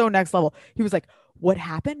was just so next level. He was like, what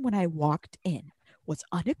happened when I walked in was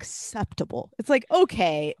unacceptable. It's like,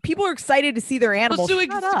 okay, people are excited to see their animals. So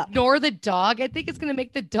ignore the dog. I think it's going to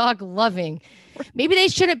make the dog loving. Maybe they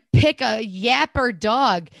shouldn't pick a yapper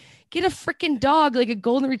dog. Get a freaking dog like a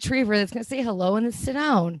golden retriever that's going to say hello and then sit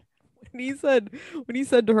down. When he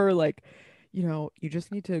said to her, like, you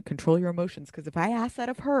just need to control your emotions. Because if I ask that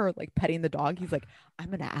of her, like petting the dog, he's like, I'm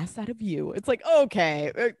going to ask that of you. It's like,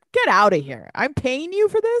 okay, get out of here. I'm paying you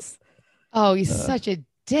for this. Oh, he's such a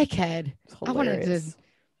dickhead. I wanted to.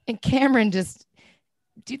 And Cameron do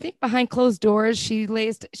you think behind closed doors,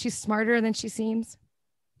 she's smarter than she seems?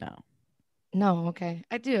 No. Okay.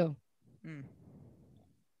 I do.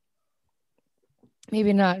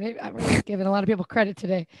 Maybe not. I'm really giving a lot of people credit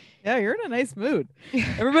today. Yeah, you're in a nice mood.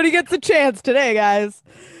 Everybody gets a chance today, guys.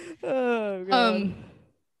 Oh, God.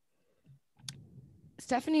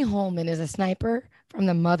 Stephanie Holman is a sniper from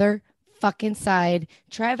the motherfucking side.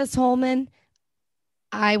 Travis Holman,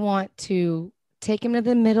 I want to take him to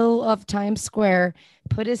the middle of Times Square,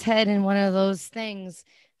 put his head in one of those things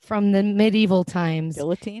from the medieval times,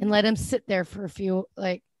 guillotine, and let him sit there for a few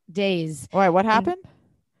days. Why? What happened?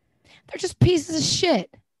 They're just pieces of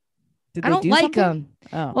shit. I don't like them.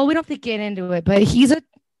 Oh. Well, we don't have to get into it, but he's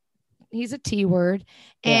a T word.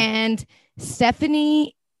 Yeah. And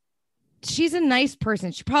Stephanie, she's a nice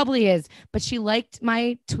person. She probably is, but she liked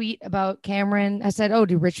my tweet about Cameron. I said, oh,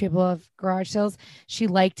 do rich people have garage sales? She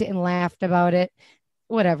liked it and laughed about it.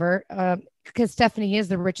 Whatever. Because Stephanie is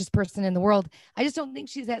the richest person in the world. I just don't think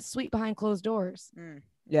she's that sweet behind closed doors.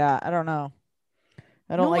 Yeah, I don't know.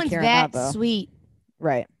 I don't like hearing that though. Sweet.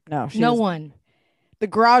 Right. No. No one. The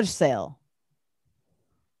garage sale.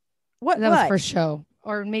 That was for show.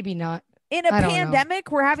 Or maybe not. In a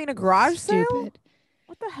pandemic, we're having a garage sale?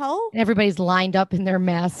 What the hell? Everybody's lined up in their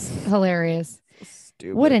mess. Hilarious.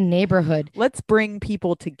 Stupid. What a neighborhood. Let's bring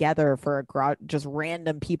people together for a garage. Just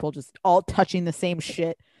random people just all touching the same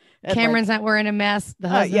shit. And Cameron's not wearing a mask. The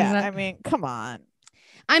husband's not. I mean, come on.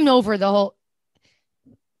 I'm over the whole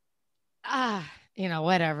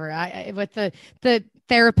whatever. With the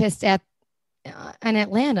therapist in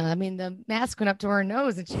Atlanta. I mean, the mask went up to her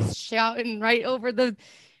nose and she's shouting right over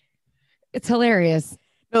it's hilarious.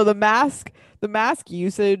 No, the mask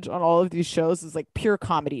usage on all of these shows is like pure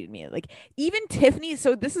comedy to me. Like even Tiffany.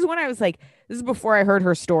 So this is when I was like, this is before I heard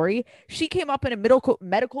her story. She came up in a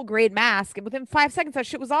medical grade mask, and within 5 seconds that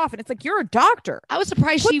shit was off. And it's like, you're a doctor. I was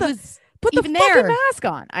surprised Put she the- was Put even the fucking there. mask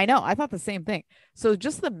on. I know. I thought the same thing. So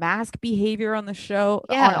just the mask behavior on the show,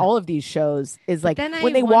 on Yeah. all of these shows, is like then I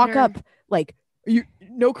when they walk wonder- up, like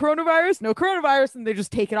no coronavirus, and they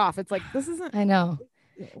just take it off. It's like, this isn't. I know.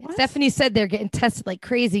 What? Stephanie said they're getting tested like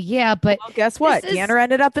crazy. Yeah, but Well, guess what? this is- Deanna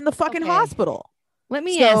ended up in the fucking Okay. hospital. let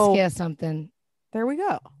me So- ask you something. There we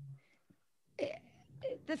go.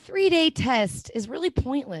 The 3-day test is really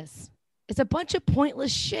pointless. It's a bunch of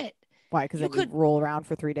pointless shit. Why? Because You you could- roll around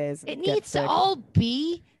for 3 days. It And get needs to sick. all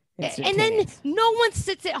be. And then Instantaneous. no one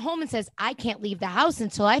sits at home and says, I can't leave the house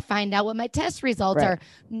until I find out what my test results Right. are.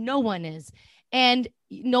 No one is. And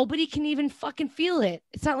nobody can even fucking feel it.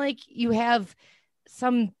 It's not like you have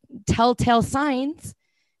some telltale signs.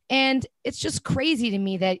 And it's just crazy to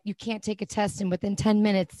me that you can't take a test and within 10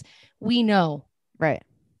 minutes, we know. Right.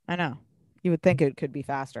 I know. You would think it could be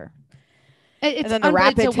faster. It's, And then the it's a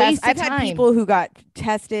rapid test. waste of I've had time. people who got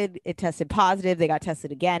tested. It tested positive. They got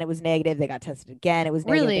tested again. It was negative. They got tested again. It was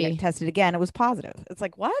negative. They Really? got tested again. It was positive. It's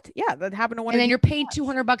like, what? Yeah, that happened to one. And of then these you're paying spots.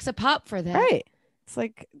 $200 a pop for that. Right. It's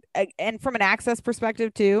like, and from an access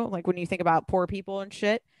perspective too, like when you think about poor people and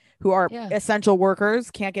shit who are Yeah. essential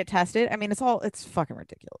workers can't get tested. I mean, it's fucking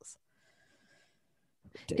ridiculous.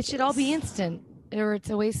 It should all be instant or it's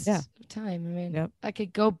a waste Yeah. of time. I mean, Yep. I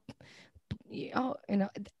could go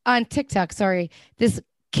on TikTok. Sorry. This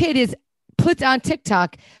kid is put on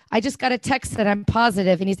TikTok. I just got a text that I'm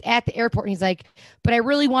positive and he's at the airport and he's like, but I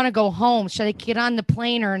really want to go home. Should I get on the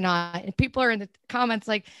plane or not? And people are in the comments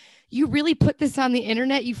like, you really put this on the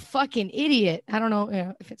internet? You fucking idiot. I don't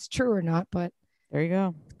know, if it's true or not, but There you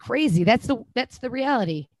go. crazy. That's the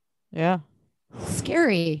reality. Yeah.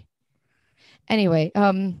 Scary. Anyway,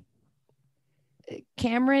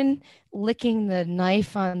 Cameron licking the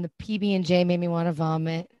knife on the PB&J made me want to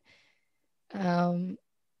vomit.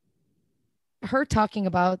 Her talking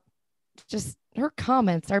about just her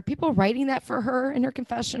comments. Are people writing that for her in her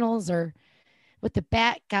confessionals, or with the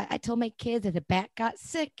bat I told my kids that the bat got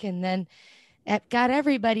sick and then that got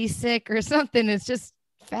everybody sick or something. It's just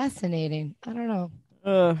fascinating. I don't know.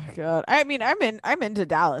 Oh God. I mean, I'm into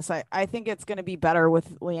Dallas. I think it's gonna be better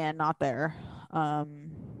with Leanne not there.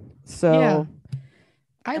 So Yeah.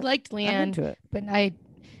 I liked I'm Leanne, into it. but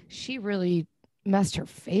she really messed her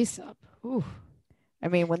face up. Ooh. I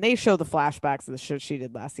mean, when they show the flashbacks of the shit she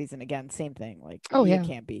did last season, again, same thing. Like, Oh, you yeah.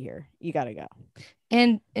 can't be here. You gotta go.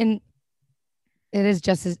 And it is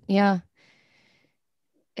just as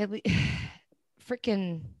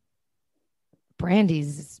freaking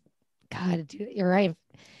Brandy's God, dude, you're right.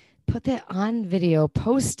 Put that on video,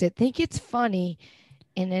 post it, think it's funny,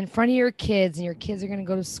 and in front of your kids, and your kids are gonna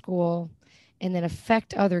go to school and then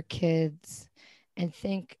affect other kids and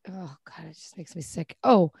think, oh God, it just makes me sick.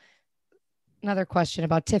 Oh, another question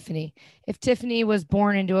about Tiffany. If Tiffany was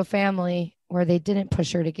born into a family where they didn't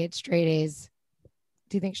push her to get straight A's,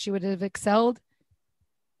 do you think she would have excelled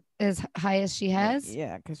as high as she has?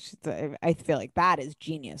 Yeah, because I feel like that is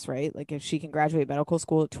genius, right? Like if she can graduate medical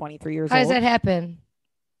school at 23 years How does old, that happen?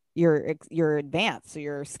 you're advanced, so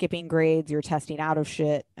you're skipping grades, you're testing out of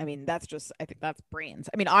shit. I mean, I think that's brains.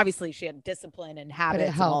 I mean, obviously she had discipline and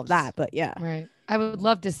habits and all of helps. that, but yeah. Right. I would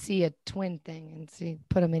love to see a twin thing and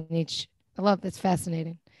put them in each. I love it's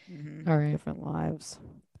fascinating. Mhm. All right. Different lives.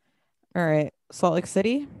 All right, Salt Lake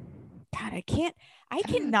City. God, I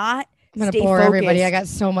cannot. I'm gonna stay bore everybody. I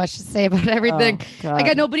focused. got so much to say about everything. Oh, I got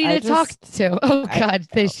God. nobody I to talk just- to. Oh I- God,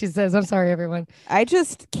 she says. I'm sorry, everyone. I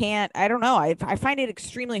just can't. I don't know. I find it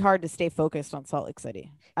extremely hard to stay focused on Salt Lake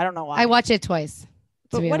City. I don't know why. I watch it twice.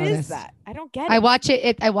 But to be what is honest. that? I don't get it. I watch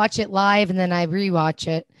it. I watch it live and then I rewatch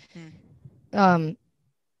it.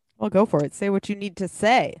 Well, go for it. Say what you need to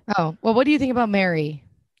say. Oh well, what do you think about Mary?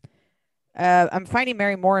 I'm finding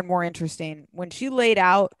Mary more and more interesting. When she laid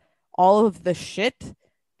out all of the shit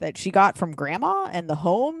that she got from grandma and the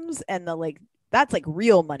homes and that's like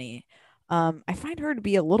real money. I find her to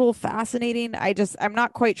be a little fascinating. I'm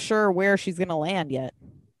not quite sure where she's gonna land yet.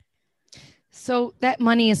 So that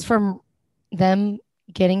money is from them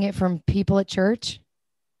getting it from people at church,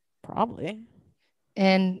 Probably.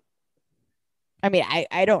 and I mean,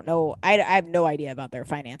 I don't know. I have no idea about their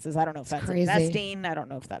finances. I don't know if that's crazy. investing. I don't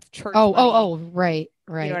know if that's church. oh, money. right.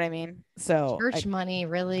 You know what I mean? So Church money,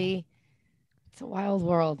 really? It's a wild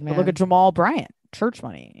world, man. look at Jamal Bryant, church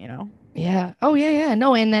money. Yeah. Oh, yeah.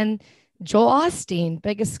 No, and then Joel Osteen,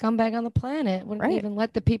 biggest scumbag on the planet, wouldn't Right. even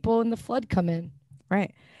let the people in the flood come in.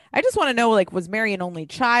 Right. I just want to know, was Mary an only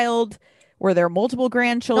child? Were there multiple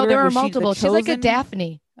grandchildren? No, there were Was she the multiple. She's like a chosen-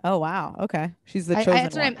 Daphne. Oh wow. Okay. She's the chosen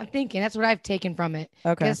That's what one. I'm thinking. That's what I've taken from it.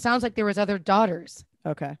 Okay. It sounds like there was other daughters.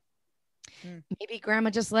 Okay. Maybe grandma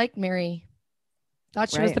just liked Mary. Thought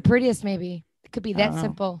she was Right. the prettiest, maybe. It could be that Oh.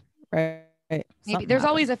 simple. Right. Maybe Something there's happened.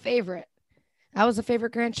 always a favorite. I was a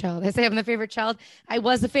favorite grandchild. I say I'm the favorite child. I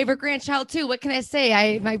was the favorite grandchild too. What can I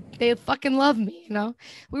say? They fucking love me, you know?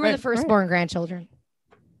 We were Right, the firstborn grandchildren.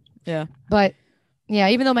 Yeah. But yeah,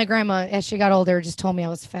 even though my grandma, as she got older, just told me I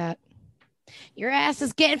was fat. Your ass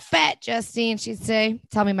is getting fat, Justine, she'd say.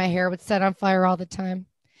 Tell me my hair would set on fire all the time.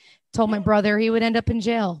 Told my brother he would end up in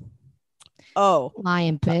jail. Oh.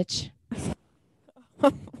 Lying bitch.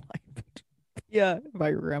 Yeah,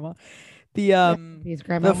 my grandma. The His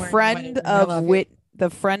grandma the wearing friend wedding ring. I love it. the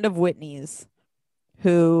friend of Whitney's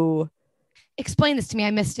who Explain this to me.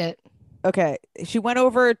 I missed it. okay, she went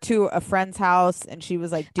over to a friend's house and she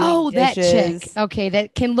was like doing That dishes. chick. Okay,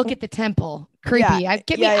 that can look at the temple. Creepy.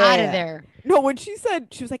 Get me out of there. No, when she said,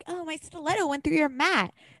 she was like, "Oh, my stiletto went through your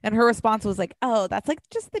mat," and her response was like, "Oh, that's like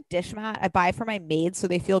just the dish mat I buy for my maids so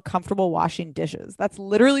they feel comfortable washing dishes." That's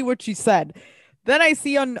literally what she said. Then I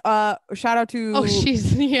see on shout out to Oh,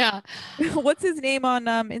 she's yeah. what's his name on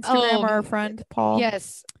Instagram? Our friend Paul.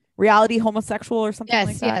 Yes. Reality homosexual or something like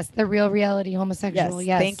Yes. that. Yes. The real reality homosexual.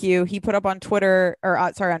 Yes. Thank you. He put up on Twitter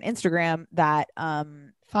or sorry on Instagram that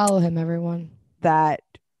Follow him, everyone. that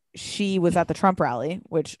she was at the Trump rally,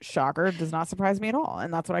 which shocker does not surprise me at all.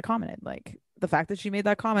 And that's what I commented. Like the fact that she made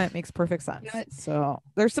that comment makes perfect sense. You know what? So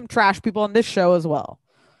there's some trash people on this show as well.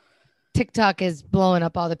 TikTok is blowing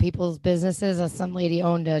up all the people's businesses. Some lady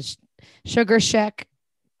owned a Sugar Shack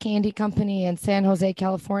candy company in San Jose,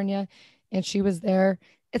 California, and she was there.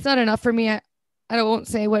 It's not enough for me. I won't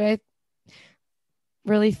say what I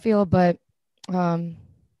really feel, but I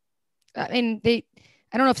mean,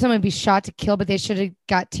 I don't know if someone would be shot to kill, but they should have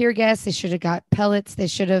got tear gas. They should have got pellets. They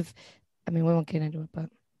should have, I mean, we won't get into it, but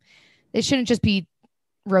they shouldn't just be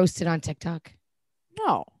roasted on TikTok.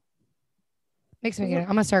 No, Makes me I'm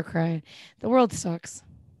gonna start crying. The world sucks.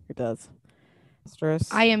 it does.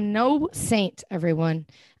 Stress. I am no saint, everyone.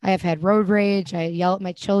 I have had road rage. I yell at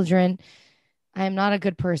my children. I am not a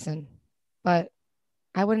good person, but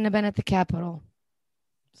I wouldn't have been at the Capitol.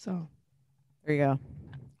 So There you go.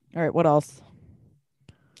 All right. What else?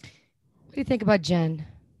 what do you think about Jen?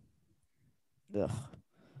 Ugh.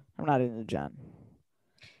 I'm not into Jen.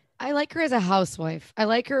 I like her as a housewife. I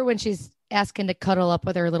like her when she's asking to cuddle up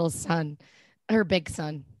with her little son, her big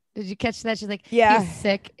son. Did you catch that? She's like, Yeah. he's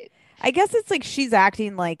sick. I guess it's like she's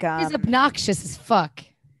acting like He's obnoxious as fuck.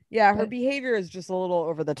 yeah, her but- behavior is just a little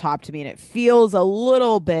over the top to me, and it feels a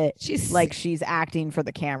little bit She's like she's acting for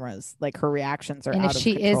the cameras. Like her reactions are and out if of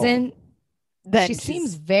she control. isn't, Then she she's-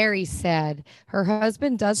 seems very sad. Her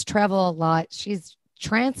husband does travel a lot. She's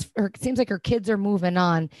it seems like her kids are moving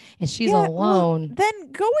on and she's Yeah, well, alone.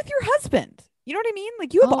 then go with your husband. You know what I mean?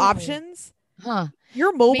 Like you have Oh. options. Huh.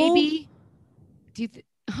 You're mobile. Maybe do you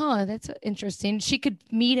that's interesting. She could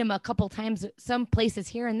meet him a couple times some places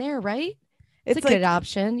here and there, right? It's a good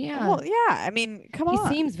option. Yeah. Well, yeah. I mean, come he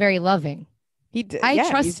on. seems very loving. He did. I yeah,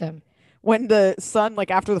 trust he's- him. When the son,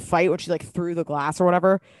 like after the fight, when she like threw the glass or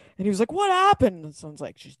whatever, and he was like, "What happened?" And the son's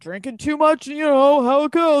like, "She's drinking too much. You know how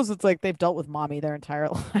it goes." It's like they've dealt with mommy their entire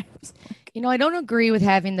lives. You know, I don't agree with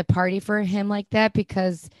having the party for him like that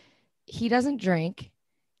because he doesn't drink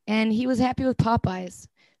and he was happy with Popeyes.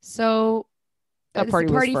 So That it's party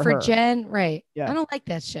the was party for for her. Jen, right? Yeah. I don't like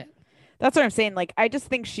that shit. That's what I'm saying. Like, I just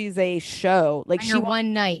think she's a show. Like, On she your wants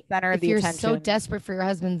one night. the center of If the you're attention. so desperate for your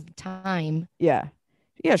husband's time, Yeah.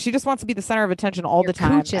 Yeah, she just wants to be the center of attention all Your the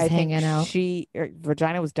time. cooch is I think hanging out. her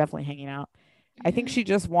vagina was definitely hanging out. I think she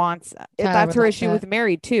just wants. Tyler That's would her like issue that. with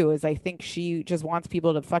Mary too. Is I think she just wants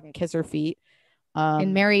people to fucking kiss her feet.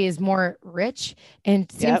 and Mary is more rich and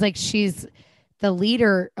it seems Yep. like she's the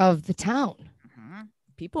leader of the town.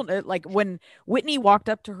 People like when Whitney walked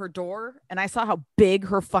up to her door and I saw how big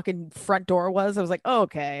her fucking front door was. I was like, oh,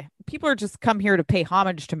 okay, people are just come here to pay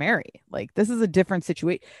homage to Mary. Like, this is a different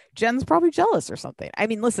situation. Jen's probably jealous or something. I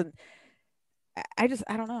mean, listen, I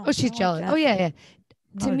don't know. Oh, she's I don't like jealous. Jen. Oh, yeah, yeah.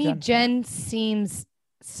 I'm To not a me, fan. Jen seems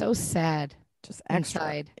so sad Just extra.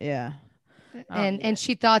 inside. Yeah. And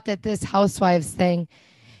she thought that this housewives thing,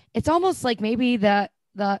 it's almost like maybe the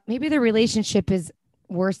relationship is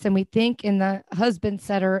worse than we think. And the husband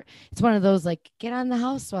said her, it's one of those like, get on the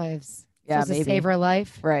housewives. Yeah, Supposed to maybe. save her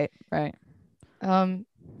life. Right.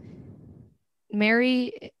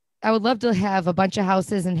 Mary, I would love to have a bunch of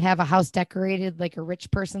houses and have a house decorated like a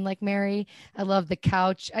rich person like Mary. I love the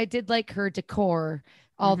couch. I did like her decor,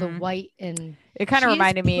 all the Mhm. white and It kind She of is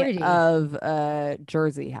reminded me pretty. of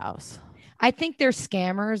Jersey House. I think they're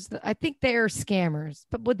scammers. I think they're scammers.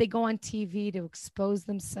 But would they go on TV to expose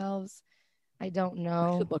themselves? I don't I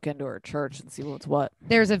know. should look into her church and see what's what.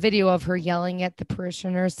 There's a video of her yelling at the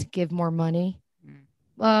parishioners to give more money.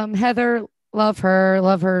 Heather, love her.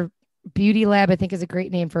 Love her. Beauty Lab, I think, is a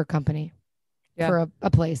great name for a company. Yeah. For a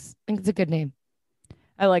place. I think it's a good name.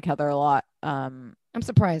 I like Heather a lot. I'm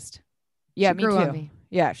surprised. Yeah, She me grew too. on me.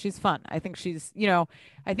 Yeah, she's fun. I think she's,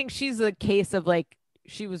 I think she's a case of like,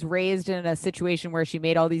 she was raised in a situation where she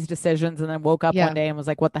made all these decisions and then woke up Yeah. one day and was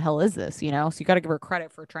like, what the hell is this? So you got to give her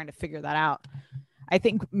credit for trying to figure that out. I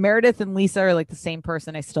think Meredith and Lisa are like the same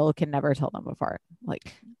person. I still can never tell them apart.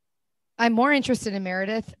 Like, I'm more interested in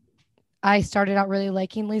Meredith. I started out really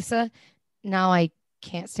liking Lisa. Now I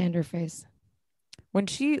can't stand her face. when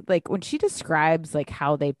she describes like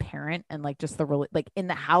how they parent and like just like in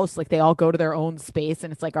the house, like they all go to their own space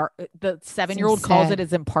and it's like the 7-year-old calls sad. it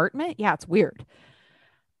his apartment. Yeah, it's weird.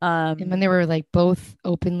 And when they were like both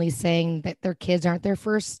openly saying that their kids aren't their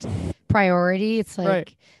first priority, it's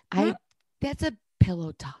like, Right. that's a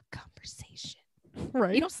pillow talk conversation.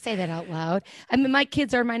 Right. You don't say that out loud. I mean, my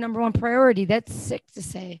kids are my number one priority. That's sick to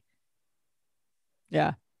say.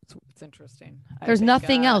 Yeah. It's interesting. There's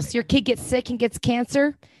nothing else. Your kid gets sick and gets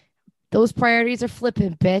cancer. Those priorities are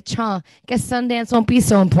flipping, bitch, huh? Guess Sundance won't be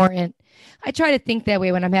so important. I try to think that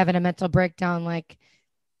way when I'm having a mental breakdown, like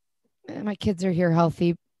my kids are here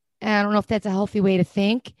healthy. And I don't know if that's a healthy way to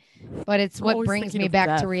think, but it's what Always brings thinking me of back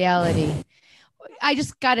death. to reality. I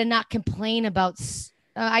just got to not complain about,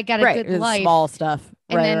 I got a Right. good It's life. small stuff.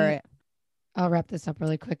 And Right, then- right. I'll wrap this up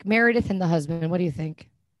really quick. Meredith and the husband, what do you think?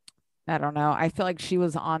 I don't know. I feel like she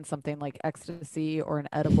was on something like ecstasy or an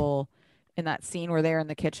edible in that scene where they're in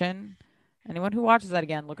the kitchen. Anyone who watches that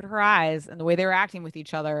again, look at her eyes and the way they were acting with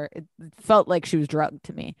each other. It felt like she was drugged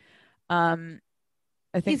to me.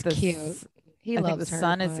 I think He's cute. He I loves think the her,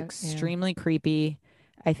 son is but, yeah. extremely creepy.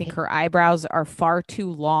 I think her eyebrows are far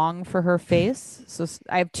too long for her face. So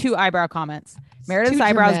I have 2 eyebrow comments. It's Meredith's too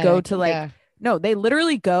eyebrows go dramatic, to like, yeah. no, they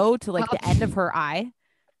literally go to like the end of her eye.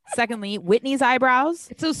 Secondly, Whitney's eyebrows,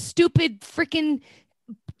 It's those stupid freaking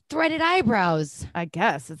threaded eyebrows. I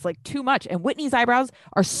guess it's like too much. And Whitney's eyebrows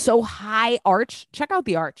are so high arch. Check out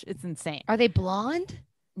the arch. It's insane. Are they blonde?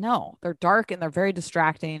 No, they're dark and they're very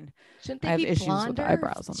distracting. Shouldn't I they have be issues with blonder?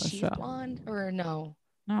 eyebrows on this She's show. blonde or no?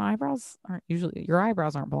 No, eyebrows aren't usually, your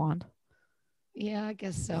eyebrows aren't blonde. Yeah, I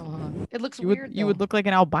guess so. Huh? It looks You weird. would, you would look like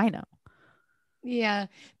an albino. Yeah,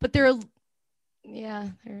 but they're.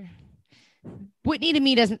 Whitney to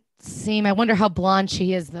me doesn't seem. I wonder how blonde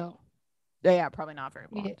she is though. Yeah, probably not very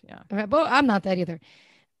blonde. Yeah. But I'm not that either.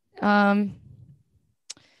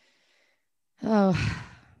 Oh,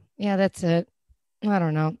 yeah, that's it. I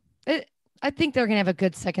don't know. I think they're gonna have a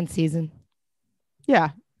good second season Yeah.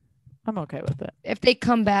 I'm okay with it. if they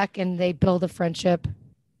come back and they build a friendship.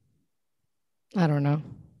 I don't know.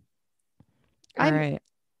 All right.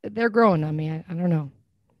 They're growing on me. I don't know.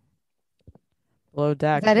 Below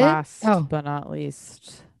Deck, Is that it? last Oh. but not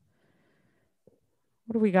least.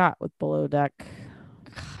 What do we got with Below Deck?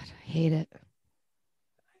 God, I hate it.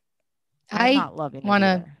 I'm not loving it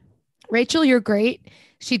wanna- either. Rachel, you're great.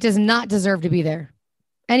 She does not deserve to be there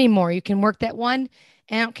anymore. You can work that one.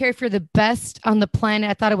 And I don't care if you're the best on the planet.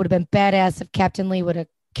 I thought it would have been badass if Captain Lee would have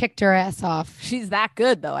kicked her ass off. She's that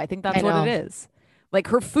good though. I think that's I what know. it is. Like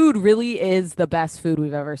her food really is the best food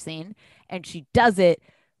we've ever seen. And she does it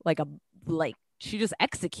like she just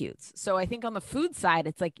executes. So I think on the food side,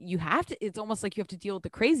 it's like it's almost like you have to deal with the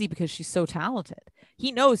crazy because she's so talented.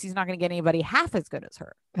 He knows he's not going to get anybody half as good as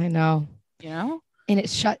her, I know. you know? And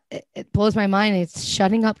it blows my mind. It's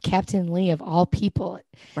shutting up Captain Lee of all people.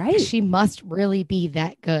 Right. She must really be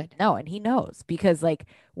that good. No, and he knows because like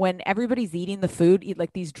when everybody's eating the food,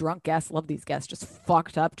 like these drunk guests, love these guests, just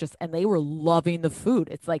fucked up, and they were loving the food.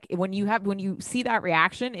 It's like when you see that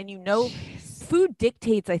reaction and you know, food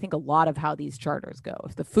dictates, I think, a lot of how these charters go.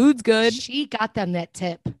 If the food's good, She got them that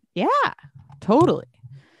tip. yeah, totally.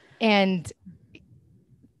 And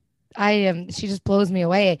she just blows me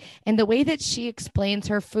away. And the way that she explains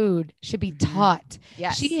her food should be taught.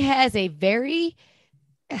 Yes. She has a very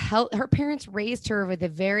her parents raised her with a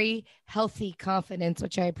very healthy confidence,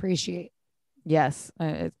 which I appreciate. Yes,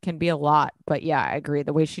 it can be a lot, but yeah, I agree.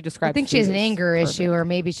 The way she describes, I think she has food an is anger perfect. issue, or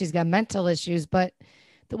maybe she's got mental issues, but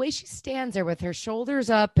the way she stands there with her shoulders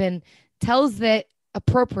up and tells that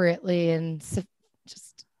appropriately and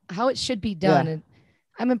just how it should be done. Yeah. And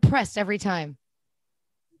I'm impressed every time.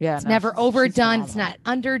 Yeah, It's no, never she's overdone. It's phenomenal. not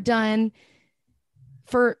underdone.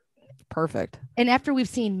 Perfect. And after we've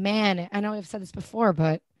seen Man, I know I've said this before,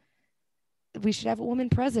 but we should have a woman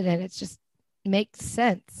president. It just makes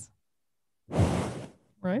sense.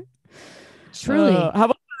 Right. Truly.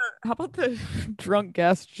 How about the drunk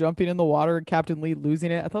guest jumping in the water and Captain Lee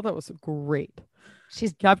losing it? I thought that was great.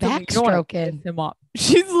 She's Captain Lee, you don't wanna piss backstroking. him off.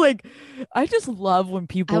 She's like, I just love when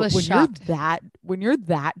people was shocked. when you're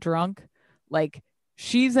that drunk, like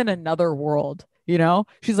she's in another world, you know?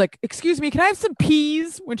 She's like, excuse me, can I have some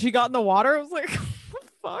peas? When she got in the water, I was like, what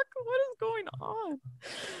the fuck? What is going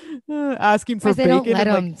on? Asking for Because they bacon don't let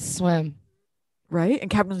and, them swim. right? And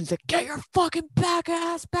Captain Lee's like, get your fucking back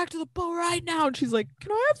ass back to the boat right now. And she's like,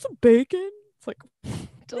 can I have some bacon? It's like,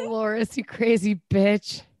 Dolores, you crazy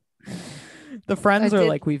bitch. the friends I are did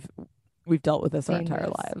like, we've dealt with this our Seen entire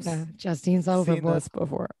this. lives. Yeah, Justine's Seen overboard. this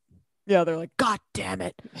before. Yeah, they're like, God damn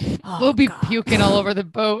it. Oh, We'll be God. puking all over the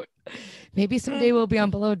boat. Maybe someday we'll be on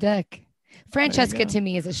below deck. Francesca go. to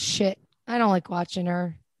me is a shit. I don't like watching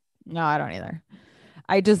her. No, I don't either.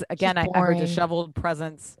 I just, again, I her boring. disheveled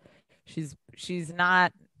presence. She's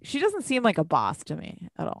not, she doesn't seem like a boss to me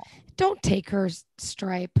at all. Don't take her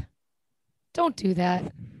stripe. Don't do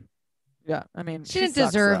that. Yeah, I mean, She didn't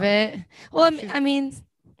sucks, deserve though. it. Well, She's- I mean,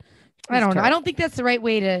 I she's don't know. I terrible. don't think that's the right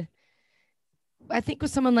way to. I think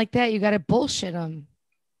with someone like that, you got to bullshit them.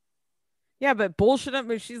 Yeah, but bullshit him,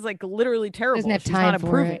 but she's like literally terrible. Doesn't have She's time not for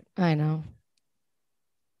improving. it. I know.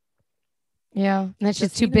 Yeah, and then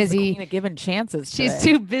she's too Justine is the busy. queen of giving chances. She's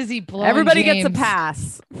today. too busy blowing. Everybody gets a James.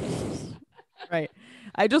 pass. Right.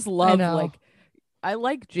 I just love know. like I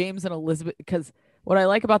like James and Elizabeth because what I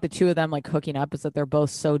like about the two of them like hooking up is that they're both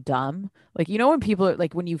so dumb. Like, you know, when people are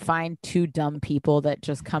like when you find two dumb people that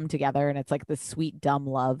just come together and it's like this sweet dumb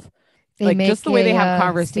love. They like make just the way they have Steve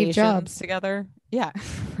conversations Jobs. together. Yeah.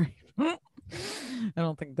 I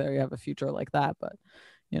don't think they have a future like that, but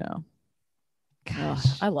you know.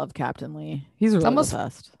 Gosh, I love Captain Lee. He's really almost- the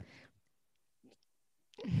best.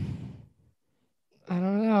 I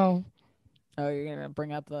don't know. Oh, you're gonna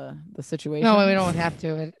bring up the situation? No, we don't have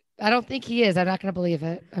to. I don't think he is. I'm not going to believe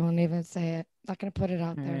it. I won't even say it. Not going to put it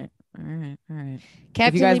out All there. right. Captain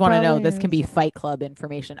If you guys Lee want to know, probably this can is. be Fight Club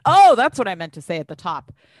information. Oh, that's what I meant to say at the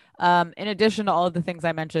top. In addition to all of the things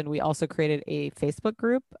I mentioned, we also created a Facebook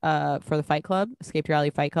group for the Fight Club, Escape to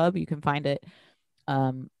Reality Fight Club. You can find it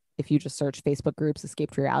if you just search Facebook groups,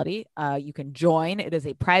 Escape to Reality. You can join. It is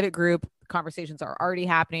a private group. Conversations are already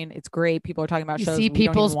happening. It's great. People are talking about You shows see we don't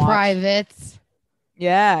even people's watch. privates.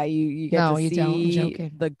 Yeah, you get No, to you see don't. I'm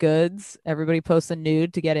joking. the goods. Everybody posts a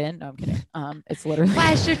nude to get in. No, I'm kidding. It's literally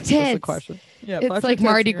Flash your just a tits. question. Yeah, flash It's your like tits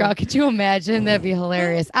Mardi and you're Gras. Could you imagine? That'd be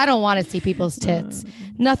hilarious. I don't want to see people's tits.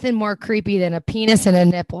 Nothing more creepy than a penis and a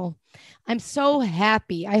nipple. I'm so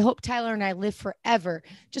happy. I hope Tyler and I live forever,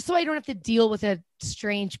 just so I don't have to deal with a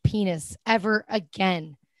strange penis ever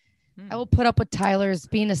again. I will put up with Tyler's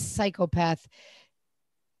being a psychopath.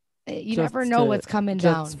 You Just never know to- what's coming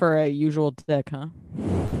down. Just for a usual dick, huh?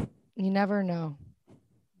 You never know.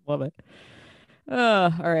 Love it. All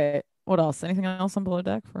right. What else? Anything else on Below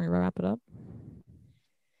Deck before we wrap it up?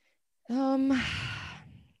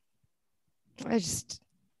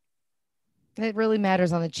 It really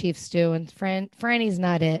matters on the Chiefs too, and Franny's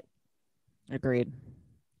not it. Agreed.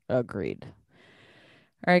 All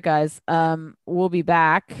right, guys. We'll be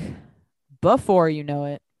back before you know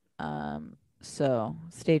it. So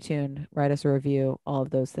stay tuned, write us a review, all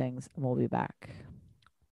of those things, and we'll be back.